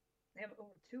 They have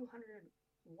over 200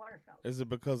 water fountains. Is it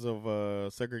because of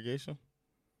segregation?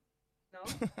 No.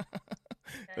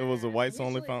 It was the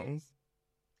whites-only fountains?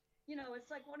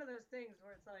 It's like one of those things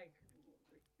where it's like,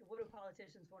 what do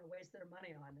politicians want to waste their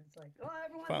money on? It's like,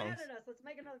 everyone's mad at us. Let's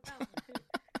make another fountain.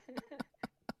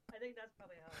 I think that's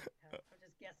probably how I'm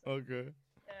just guessing. Okay.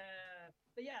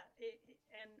 But yeah,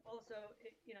 and also,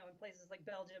 in places like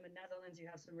Belgium and Netherlands, you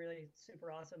have some really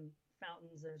super awesome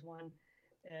fountains. There's one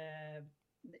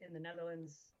in the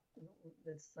Netherlands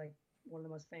that's like one of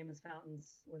the most famous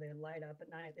fountains where they light up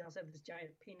at night. They also have this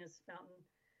giant penis fountain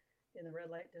in the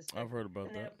red light district. I've heard about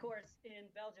that. that. And then, of course,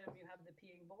 in Belgium, you have the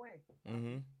Peeing Boy,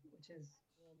 which is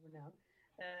world-renowned.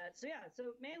 So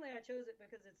mainly I chose it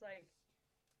because it's like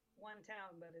one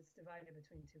town, but it's divided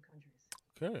between two countries.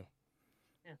 Okay.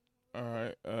 Yeah. All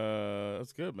right.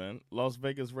 That's good, man. Las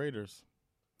Vegas Raiders.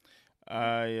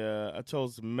 I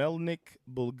chose Melnik,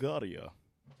 Bulgaria.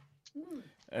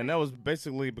 And that was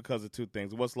basically because of two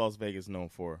things. What's Las Vegas known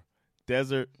for?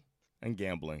 Desert and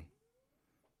gambling.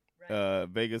 Right.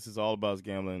 Vegas is all about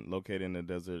gambling, located in the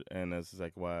desert, and that's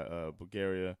exactly why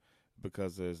Bulgaria,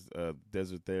 because there's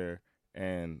desert there,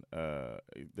 and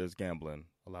there's gambling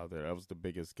allowed there. That was the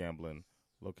biggest gambling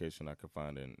location I could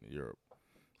find in Europe.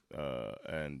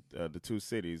 And the two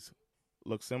cities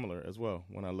look similar as well.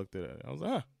 When I looked at it, I was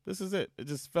like, this is it. It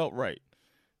just felt right.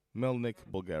 Melnik,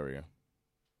 Bulgaria.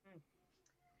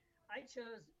 I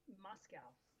chose Moscow.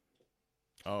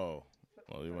 Oh,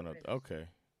 well, you went up. Okay.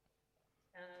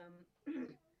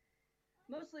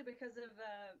 Mostly because of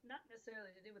not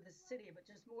necessarily to do with the city, but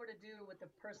just more to do with the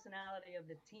personality of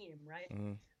the team, right?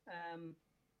 Mm-hmm.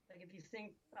 Like if you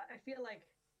think, I feel like,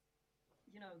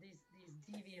 these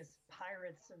devious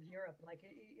pirates of Europe, like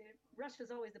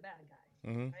Russia's always the bad guy,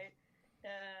 right?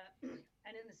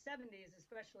 And in the 70s,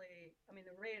 especially,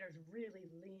 the Raiders really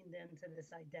leaned into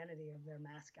this identity of their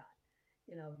mascot.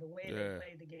 The way they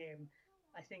played the game,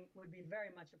 I think, would be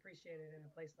very much appreciated in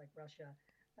a place like Russia,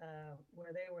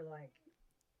 where they were like,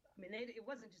 it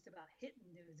wasn't just about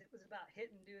hitting dudes. It was about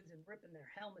hitting dudes and ripping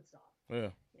their helmets off.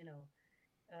 Yeah.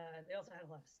 They also had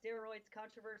a lot of steroids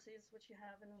controversies, which you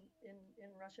have in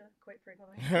Russia quite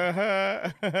frequently.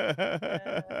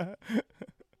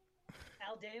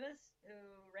 Al Davis, who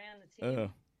ran the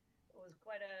team, was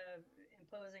quite a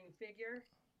imposing figure.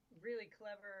 Really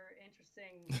clever,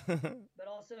 interesting, but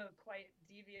also quite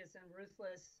devious and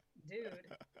ruthless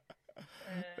dude.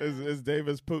 Is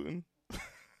Davis Putin?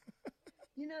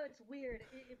 It's weird.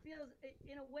 It feels,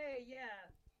 in a way, yeah,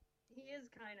 he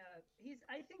is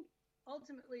I think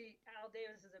ultimately Al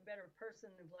Davis is a better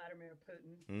person than Vladimir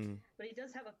Putin, but he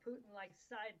does have a Putin-like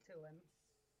side to him,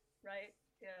 right?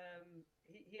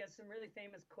 He has some really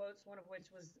famous quotes, one of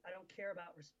which was, "I don't care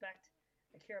about respect.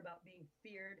 I care about being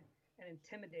feared and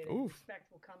intimidated. Oof.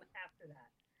 Respect will come after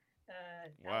that."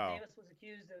 Wow. Al Davis was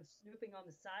accused of snooping on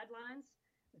the sidelines.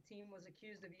 The team was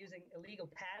accused of using illegal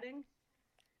padding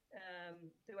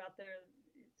throughout their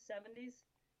 70s.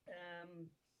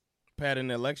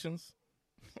 Padding elections?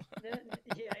 Yeah,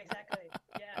 exactly.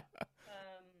 Yeah.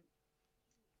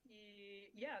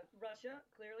 Yeah, Russia,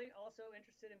 clearly also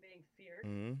interested in being feared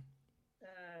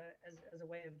as a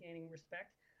way of gaining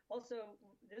respect. Also,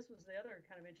 this was the other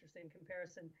kind of interesting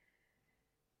comparison.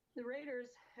 The Raiders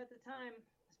at the time,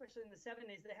 especially in the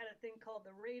 70s, they had a thing called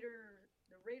the Raider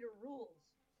rules.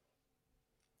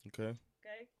 Okay.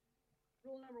 Okay?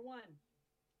 Rule number 1,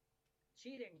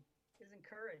 cheating is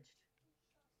encouraged.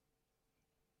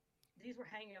 These were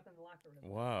hanging up in the locker room.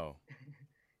 Wow.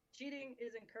 Cheating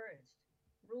is encouraged.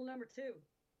 Rule number 2.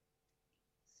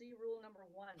 See rule number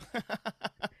 1.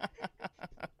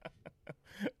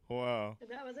 Wow. And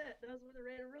that was it. Those were the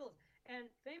Raider rules. And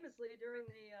famously, during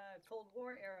the Cold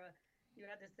War era, you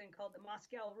had this thing called the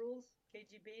Moscow rules,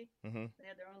 KGB. Mm-hmm. They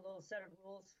had their own little set of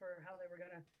rules for how they were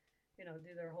going to,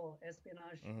 do their whole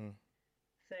espionage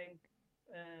thing.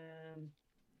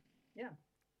 Yeah.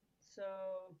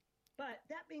 So, but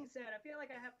that being said, I feel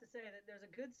like I have to say that there's a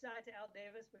good side to Al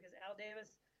Davis, because Al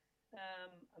Davis,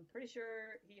 I'm pretty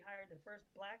sure he hired the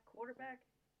first black quarterback.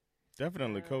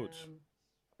 Definitely, coach.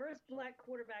 First black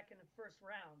quarterback in the first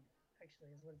round,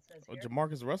 actually, is what it says here.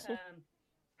 Jamarcus Russell?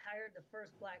 Hired the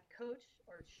first black coach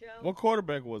or show. What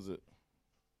quarterback was it?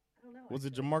 I don't know. Was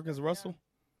it Jamarcus Russell?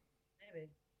 Maybe.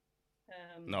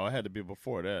 No, it had to be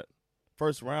before that.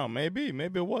 First round, maybe.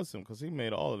 Maybe it was him, because he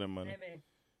made all of their money. Maybe,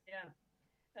 yeah.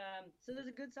 So there's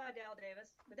a good side to Al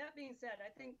Davis. But that being said, I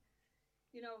think,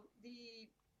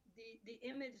 the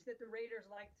image that the Raiders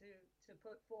like to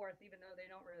put forth, even though they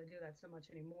don't really do that so much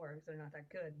anymore because they're not that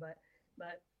good, but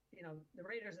the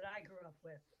Raiders that I grew up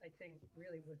with, I think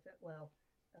really would fit well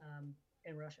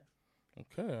in Russia.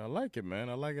 Okay, I like it, man.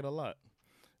 I like it a lot.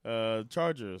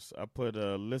 Chargers, I put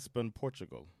Lisbon,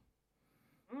 Portugal.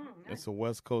 Nice. It's a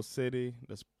West Coast city.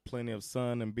 There's plenty of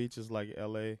sun and beaches like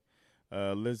L.A.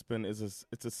 Lisbon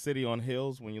it's a city on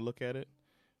hills when you look at it.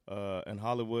 And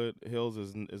Hollywood Hills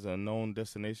is a known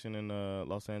destination in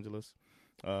Los Angeles.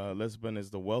 Lisbon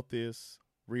is the wealthiest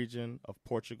region of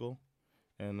Portugal,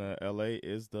 and L.A.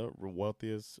 is the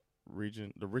wealthiest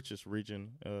region, the richest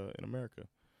region in America.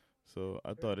 So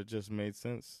I thought it just made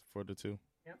sense for the two.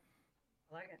 Yep,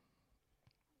 I like it.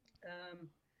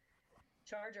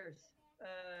 Chargers.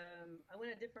 I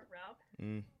went a different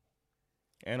route.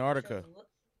 Antarctica.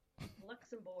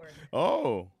 Luxembourg.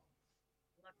 Oh.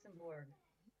 Luxembourg.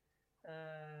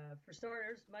 For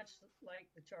starters, much like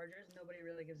the Chargers, nobody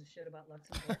really gives a shit about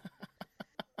Luxembourg.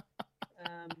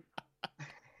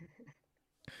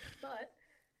 But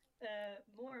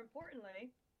more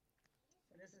importantly,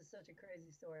 this is such a crazy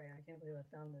story. I can't believe I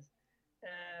found this.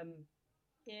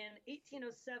 In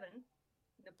 1807,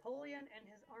 Napoleon and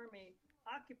his army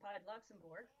occupied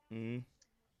Luxembourg.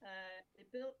 They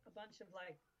built a bunch of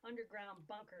underground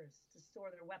bunkers to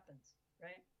store their weapons,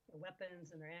 right? Their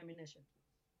weapons and their ammunition.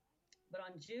 But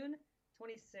on June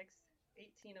 26,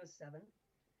 1807,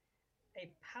 a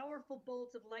powerful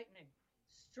bolt of lightning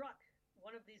struck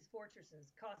one of these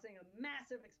fortresses, causing a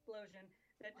massive explosion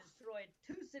that destroyed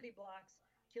 2 city blocks,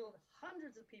 killed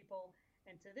hundreds of people,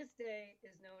 and to this day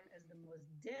is known as the most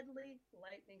deadly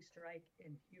lightning strike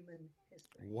in human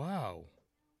history. Wow.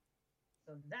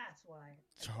 So that's why.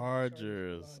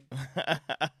 Chargers.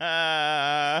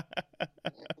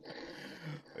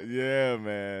 Yeah,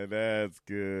 man, that's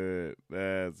good.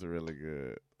 That's really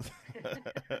good.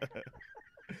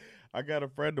 I got a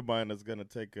friend of mine that's gonna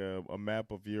take a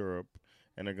map of Europe,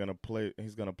 and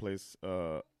he's gonna place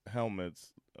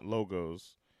helmets,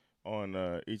 logos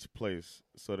on each place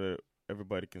so that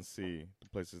everybody can see the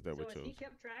places that we chose. So he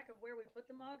kept track of where we put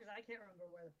them all? Because I can't remember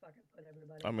where the fuck I put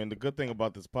everybody. I mean, the good thing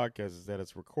about this podcast is that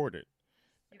it's recorded.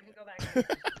 You can go back.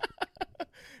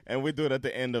 And we do it at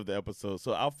the end of the episode.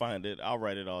 So I'll find it. I'll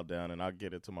write it all down, and I'll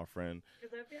get it to my friend.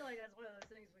 Because I feel like that's one of those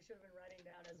things we should have been writing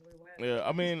down as we went. Yeah,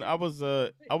 I mean, I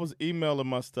was emailing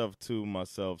my stuff to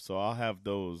myself, so I'll have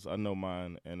those. I know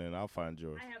mine, and then I'll find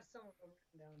yours. I have some of them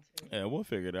written down, too. Yeah, we'll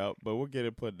figure it out, but we'll get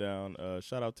it put down.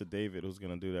 Shout out to David, who's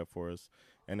going to do that for us.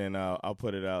 And then I'll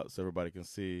put it out so everybody can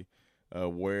see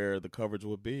where the coverage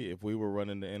would be if we were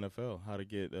running the NFL, how to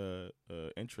get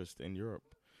interest in Europe.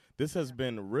 This has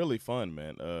been really fun,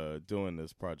 man, doing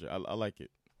this project. I like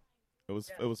it. It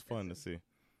was fun to see.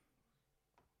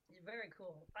 Very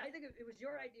cool. I think it was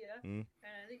your idea, and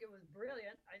I think it was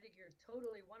brilliant. I think you're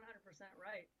totally 100%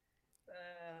 right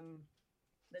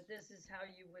that this is how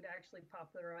you would actually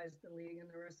popularize the league in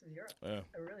the rest of Europe. Yeah.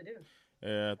 I really do.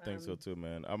 Yeah, I think so too,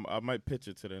 man. I might pitch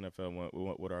it to the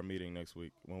NFL with our meeting next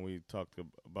week when we talked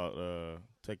about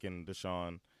taking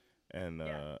Deshaun and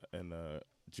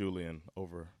Julian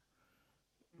over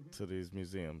to these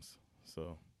museums.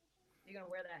 So You gonna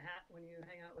wear that hat when you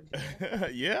hang out with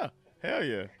Joel? Yeah, hell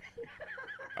yeah.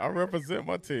 I represent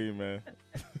my team, man.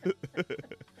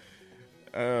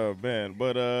 Oh man,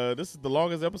 but this is the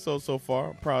longest episode so far.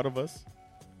 I'm proud of us.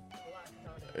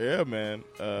 Yeah, man.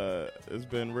 It's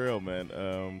been real,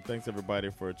 man. Thanks everybody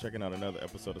for checking out another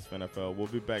episode of SpinFL. We'll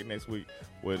be back next week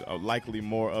with likely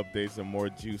more updates and more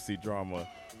juicy drama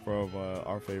from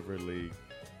our favorite league.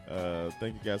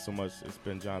 Thank you guys so much. It's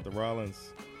been Jonathan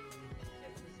Rollins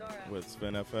with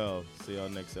SpinFL. See y'all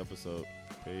next episode.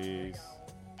 Peace.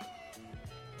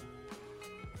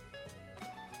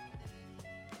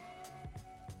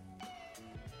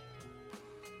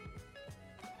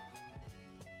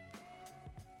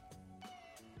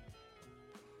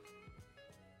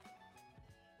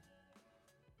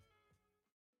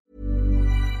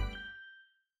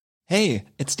 Hey,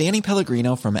 it's Danny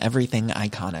Pellegrino from Everything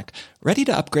Iconic. Ready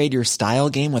to upgrade your style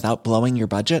game without blowing your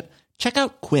budget? Check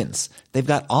out Quince. They've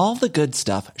got all the good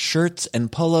stuff, shirts and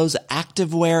polos,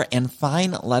 activewear, and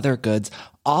fine leather goods,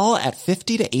 all at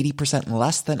 50 to 80%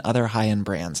 less than other high-end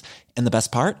brands. And the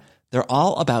best part? They're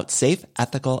all about safe,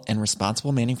 ethical, and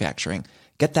responsible manufacturing.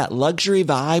 Get that luxury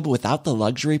vibe without the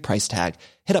luxury price tag.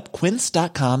 Hit up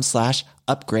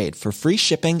quince.com/upgrade for free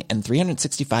shipping and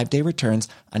 365-day returns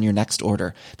on your next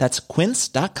order. That's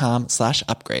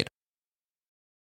quince.com/upgrade.